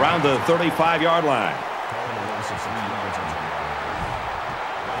stop around the 35-yard line. Calling a loss of 3 yards on the play.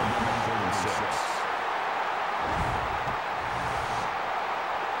 That'll bring up 3rd and 6.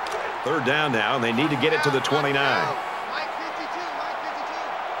 Third down now, and they need to get it to the 29.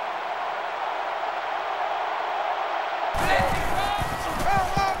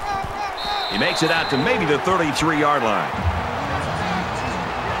 He makes it out to maybe the 33-yard line.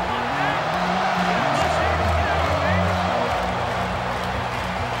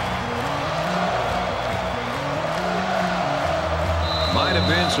 Might have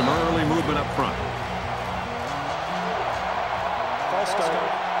been some early movement up front. False start,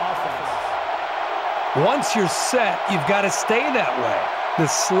 offense. Once you're set, you've got to stay that way. The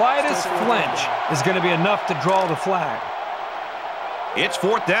slightest flinch is going to be enough to draw the flag. It's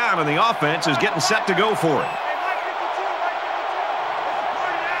fourth down, and the offense is getting set to go for it.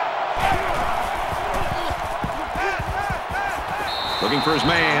 Looking for his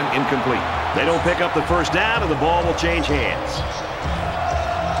man, incomplete. They don't pick up the first down, and the ball will change hands.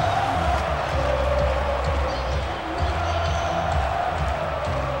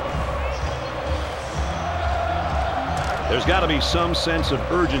 There's got to be some sense of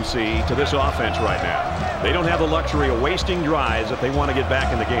urgency to this offense right now. They don't have the luxury of wasting drives if they want to get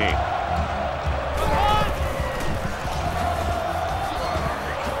back in the game.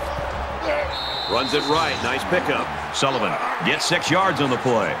 Runs it right. Nice pickup. Sullivan gets 6 yards on the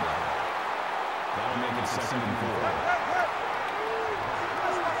play. That'll make it 2nd and 4.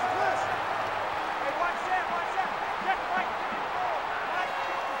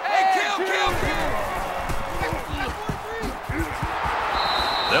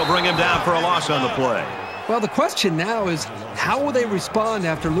 They'll bring him down for a loss on the play. Well, the question now is, how will they respond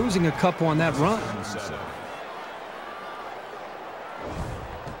after losing a couple on that run?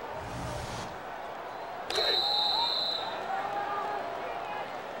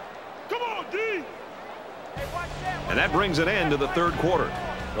 Come on, D! And that brings an end to the third quarter.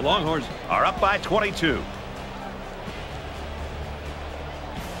 The Longhorns are up by 22.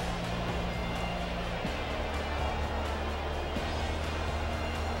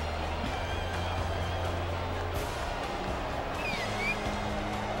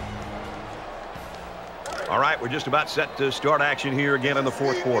 All right, we're just about set to start action here again in the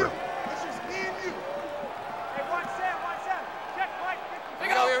fourth quarter.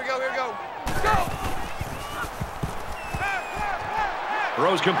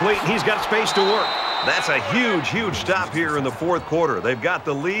 Throws complete, and he's got space to work. That's a huge, huge stop here in the fourth quarter. They've got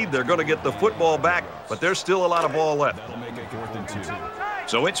the lead. They're going to get the football back, but there's still a lot of ball left. That'll make it 4th and 2.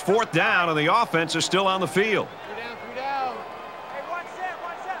 So it's fourth down, and the offense is still on the field. Three down. Hey, one set.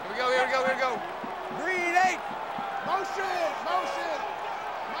 Here we go. Green 8. Motion.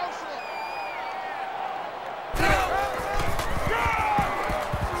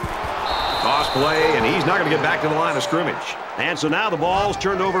 Toss play, and he's not going to get back to the line of scrimmage. And so now the ball's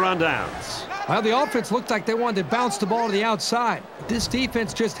turned over on downs. Well, the offense looked like they wanted to bounce the ball to the outside. This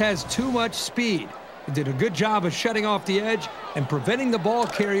defense just has too much speed. They did a good job of shutting off the edge and preventing the ball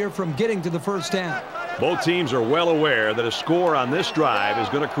carrier from getting to the first down. Both teams are well aware that a score on this drive is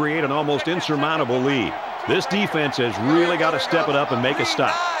going to create an almost insurmountable lead. This defense has really got to step it up and make a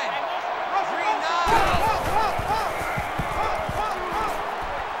stop.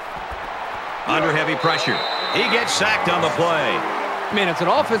 Under heavy pressure. He gets sacked on the play. Man, as an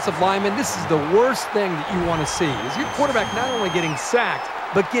offensive lineman, this is the worst thing that you want to see, is your quarterback not only getting sacked,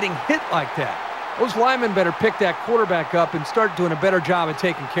 but getting hit like that. Those linemen better pick that quarterback up and start doing a better job of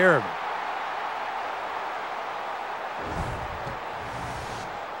taking care of him.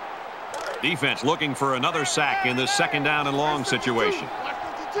 Defense looking for another sack in this second down and long situation.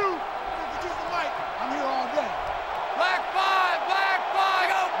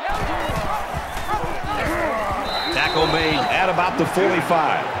 Tackle made at about the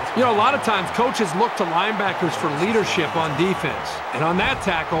 45. You know, a lot of times coaches look to linebackers for leadership on defense. And on that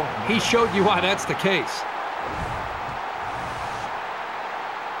tackle, he showed you why that's the case.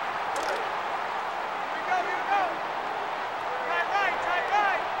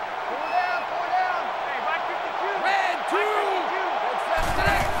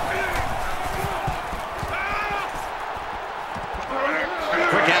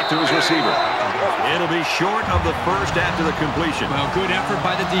 Quick out to his receiver. It'll be short of the first after the completion. Well, good effort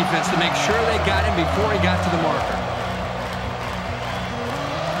by the defense to make sure they got him before he got to the marker.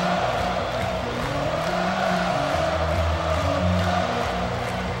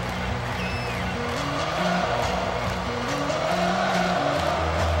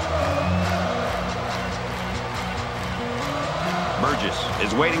 Burgess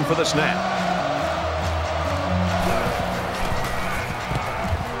is waiting for the snap.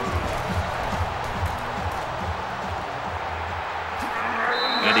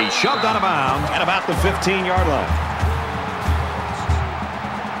 And he shoved out of bounds at about the 15-yard line.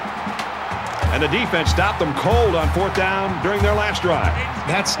 And the defense stopped them cold on 4th down during their last drive.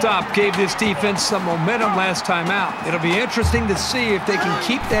 That stop gave this defense some momentum last time out. It'll be interesting to see if they can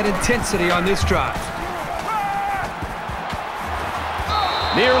keep that intensity on this drive.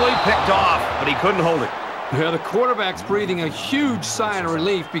 Nearly picked off, but he couldn't hold it. Yeah, the quarterback's breathing a huge sigh of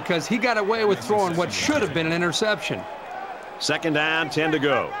relief because he got away with throwing what should have been an interception. 2nd down, 10 to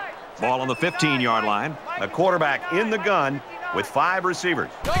go. Ball on the 15-yard line. The quarterback in the gun with 5 receivers.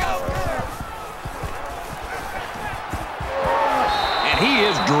 And he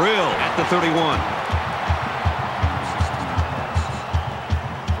is drilled at the 31.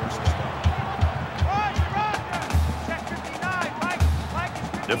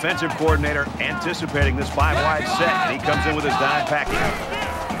 Defensive coordinator anticipating this 5-wide set, and he comes in with his dime package.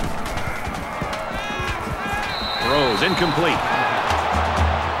 Throws incomplete.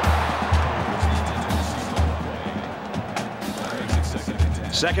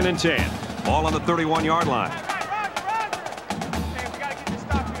 Second and 10. Ball on the 31-yard line.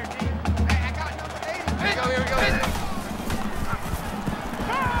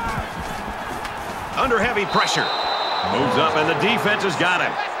 Under heavy pressure. Moves up, and the defense has got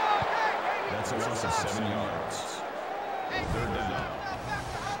him. That's a loss of 7 yards. 3rd down.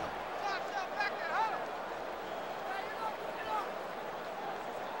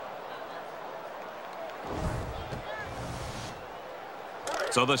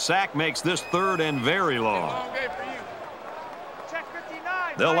 So the sack makes this 3rd and very long.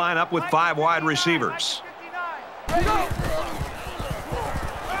 They'll line up with 5 wide receivers.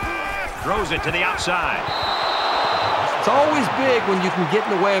 Throws it to the outside. It's always big when you can get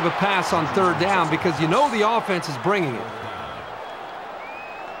in the way of a pass on 3rd down because you know the offense is bringing it.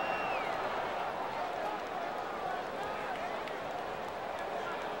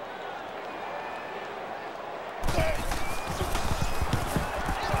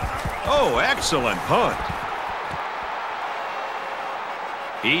 Oh, excellent punt.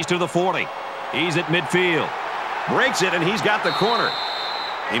 He's to the 40. He's at midfield. Breaks it, and he's got the corner.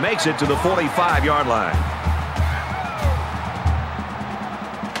 He makes it to the 45-yard line.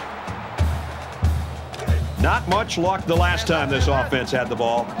 Not much luck the last time this offense had the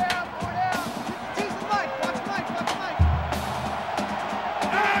ball.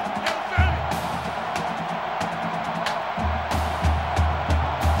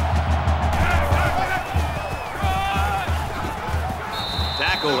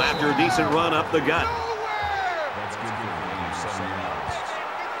 Tackled after a decent run up the gut. That's good for him. 7 yards.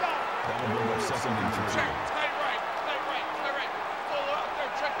 That'll bring up 2nd and 3. Tight right. Pull up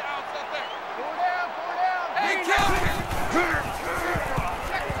there. Check the outs out there. Pull down.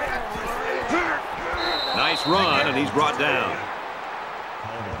 Nice run, and he's brought down.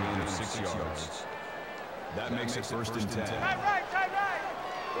 Called a gain of 6 yards. That makes it 1st and 10. Tight right.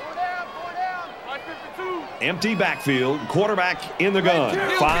 Pull down. 52. Empty backfield, quarterback in the gun.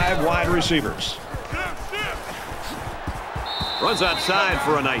 5 wide receivers. Runs outside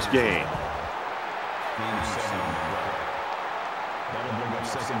for a nice gain. Gain of 7 on the ground. That'll bring up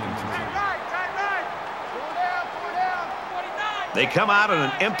 2nd and 3. Tight right. Pull down. 49. They come out in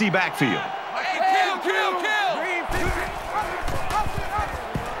an empty backfield. Kill.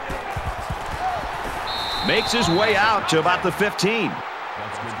 Makes his way out to about the 15.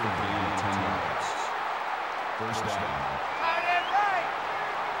 That's good for a gain of 10 yards. 1st down. Tight end right.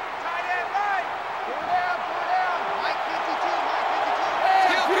 Pull down. Mike 52.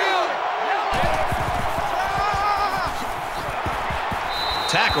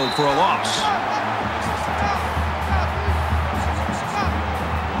 Tackled for a loss.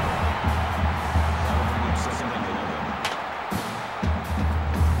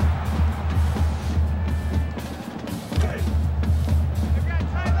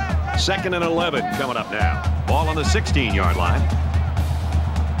 Second and 11 coming up now. Ball on the 16-yard line.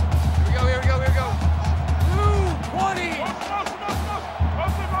 Here we go. 2-20.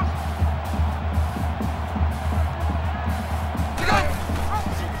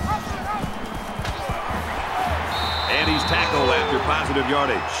 And he's tackled after positive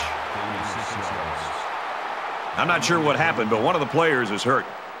yardage. I'm not sure what happened, but one of the players is hurt.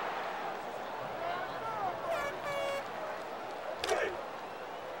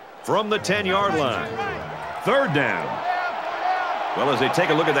 From the 10-yard line. 3rd down. Well, as they take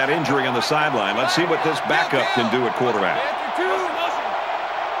a look at that injury on the sideline, let's see what this backup can do at quarterback.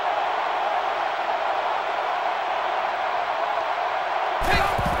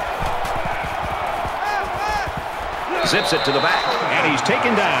 Zips it to the back, and he's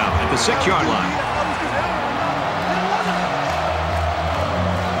taken down at the 6-yard line.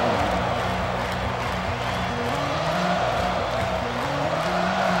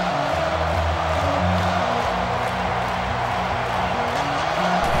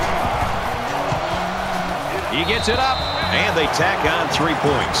 He gets it up, and they tack on 3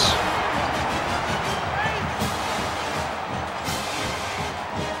 points.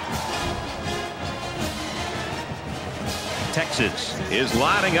 Texas is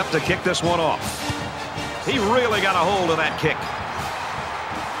lining up to kick this one off. He really got a hold of that kick.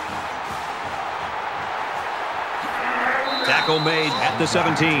 Tackle made at the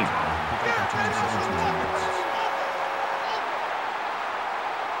 17.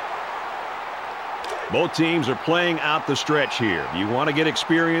 Both teams are playing out the stretch here. You want to get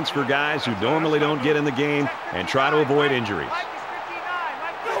experience for guys who normally don't get in the game and try to avoid injuries.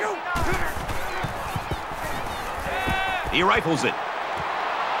 He rifles it.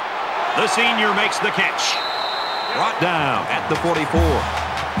 The senior makes the catch. Brought down at the 44.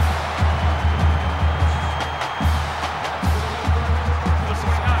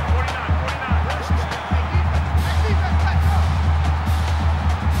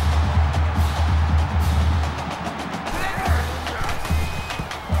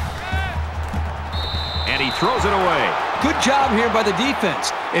 And he throws it away. Good job here by the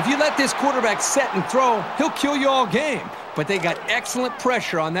defense. If you let this quarterback set and throw, he'll kill you all game. But they got excellent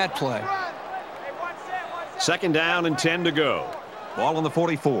pressure on that play. 2nd down and 10 to go. Ball on the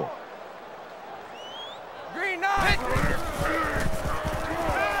 44. Green 9.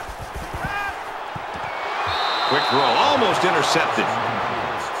 Quick throw, almost intercepted.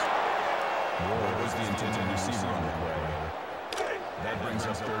 That was the intended receiver on the play. That brings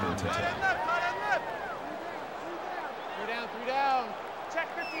us 3rd and 10. 3 down. Check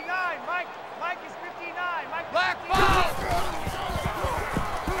 59. Mike is 59. Mike black ball.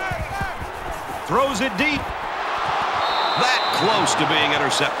 Throws it deep. That close to being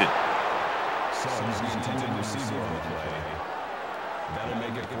intercepted. So he's the intended receiver on the play. That'll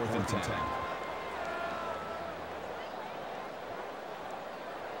make it 4th and 10.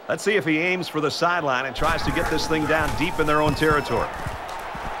 Let's see if he aims for the sideline and tries to get this thing down deep in their own territory.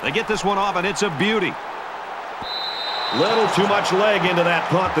 They get this one off, and it's a beauty. Little too much leg into that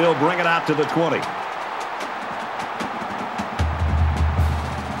punt. They'll bring it out to the 20.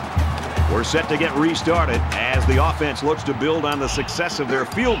 We're set to get restarted as the offense looks to build on the success of their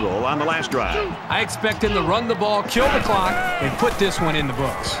field goal on the last drive. I expect him to run the ball, kill the clock, and put this one in the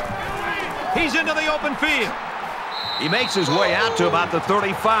books. He's into the open field. He makes his way out to about the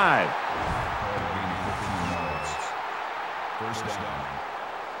 35. First down.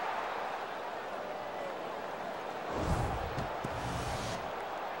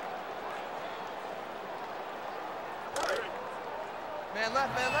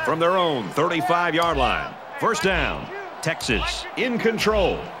 From their own 35-yard line. First down. Texas in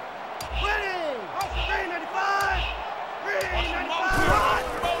control.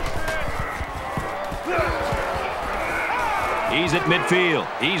 He's at midfield.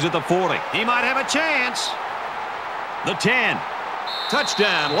 He's at the 40. He might have a chance. The 10.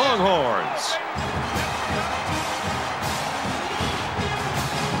 Touchdown, Longhorns.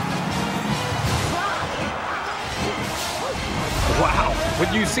 Wow.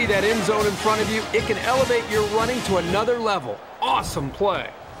 When you see that end zone in front of you, it can elevate your running to another level. Awesome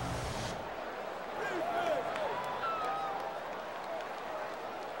play.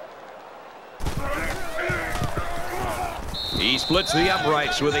 He splits the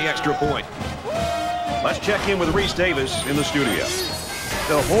uprights with the extra point. Let's check in with Reese Davis in the studio.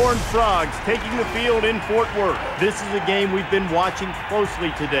 The Horned Frogs taking the field in Fort Worth. This is a game we've been watching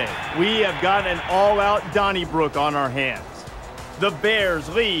closely today. We have got an all-out Donnybrook on our hands. The Bears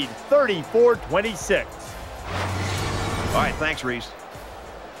lead 34-26. All right, thanks, Reese.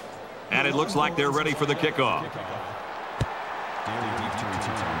 And it looks like they're ready for the kickoff.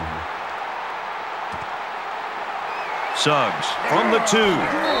 Suggs from the 2.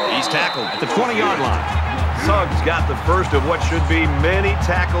 He's tackled at the 20-yard line. Suggs got the first of what should be many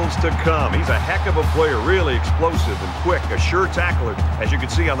tackles to come. He's a heck of a player, really explosive and quick, a sure tackler, as you can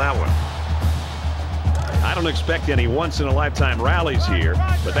see on that one. I don't expect any once-in-a-lifetime rallies here,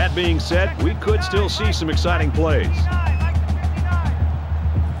 but that being said, we could still see some exciting plays.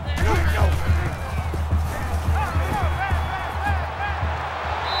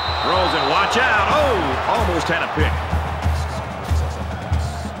 Throws it, watch out. Oh, almost had a pick.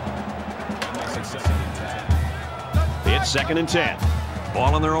 It's 2nd and 10.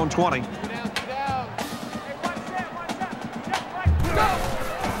 Ball on their own 20.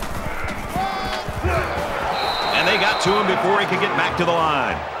 And they got to him before he could get back to the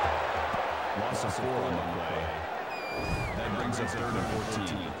line. Loss of 4 on the play. That brings us 3rd and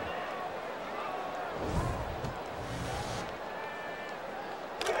 14.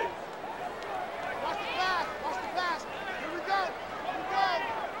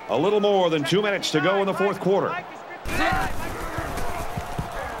 A little more than 2 minutes to go in the fourth quarter.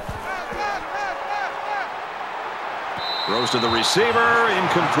 Throws to the receiver,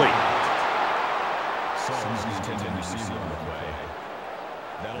 incomplete. Someone's intended receiver on the play.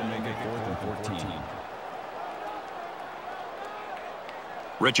 That'll make it 4th and 14.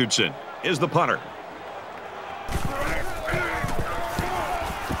 Richardson is the punter.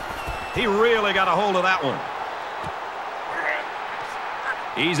 He really got a hold of that one.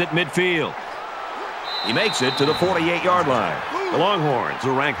 He's at midfield. He makes it to the 48-yard line. The Longhorns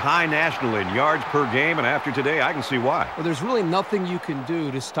are ranked high nationally in yards per game, and after today, I can see why. Well, there's really nothing you can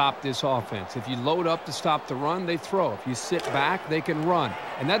do to stop this offense. If you load up to stop the run, they throw. If you sit back, they can run.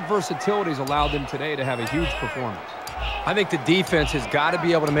 And that versatility has allowed them today to have a huge performance. I think the defense has got to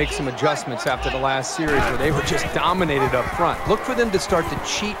be able to make some adjustments after the last series where they were just dominated up front. Look for them to start to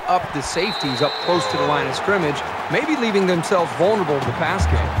cheat up the safeties up close to the line of scrimmage, maybe leaving themselves vulnerable to the pass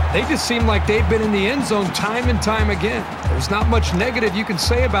game. They just seem like they've been in the end zone time and time again. There's not much negative you can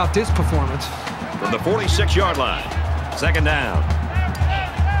say about this performance. From the 46-yard line, second down.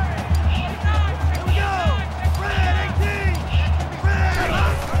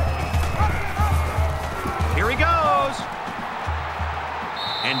 Here he goes.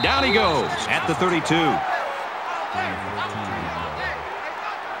 And down he goes at the 32. That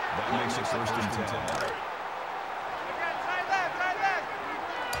makes it 1st and 10.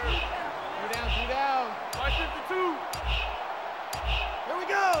 Two down. 52. Here we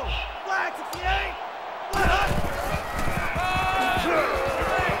go. Flag 68.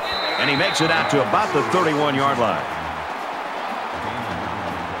 And he makes it out to about the 31-yard line.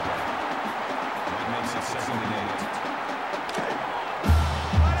 That makes it 2nd and 8.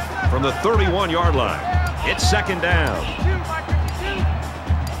 From the 31-yard line, it's second down.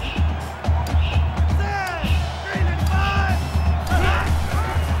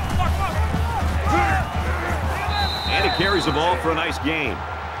 And he carries the ball for a nice gain.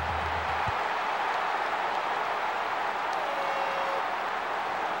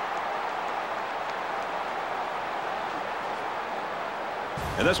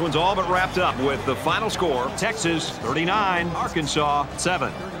 And this one's all but wrapped up with the final score, Texas 39, Arkansas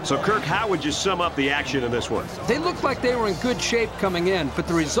 7. So, Kirk, how would you sum up the action in this one? They looked like they were in good shape coming in, but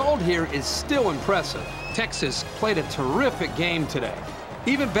the result here is still impressive. Texas played a terrific game today,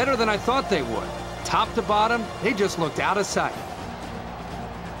 even better than I thought they would. Top to bottom, they just looked out of sight.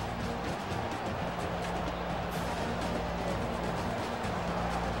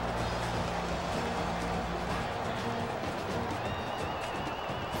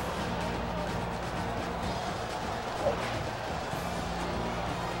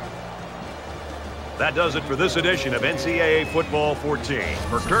 That does it for this edition of NCAA Football 14.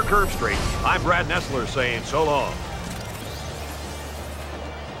 For Kirk Herbstreit, I'm Brad Nessler saying so long.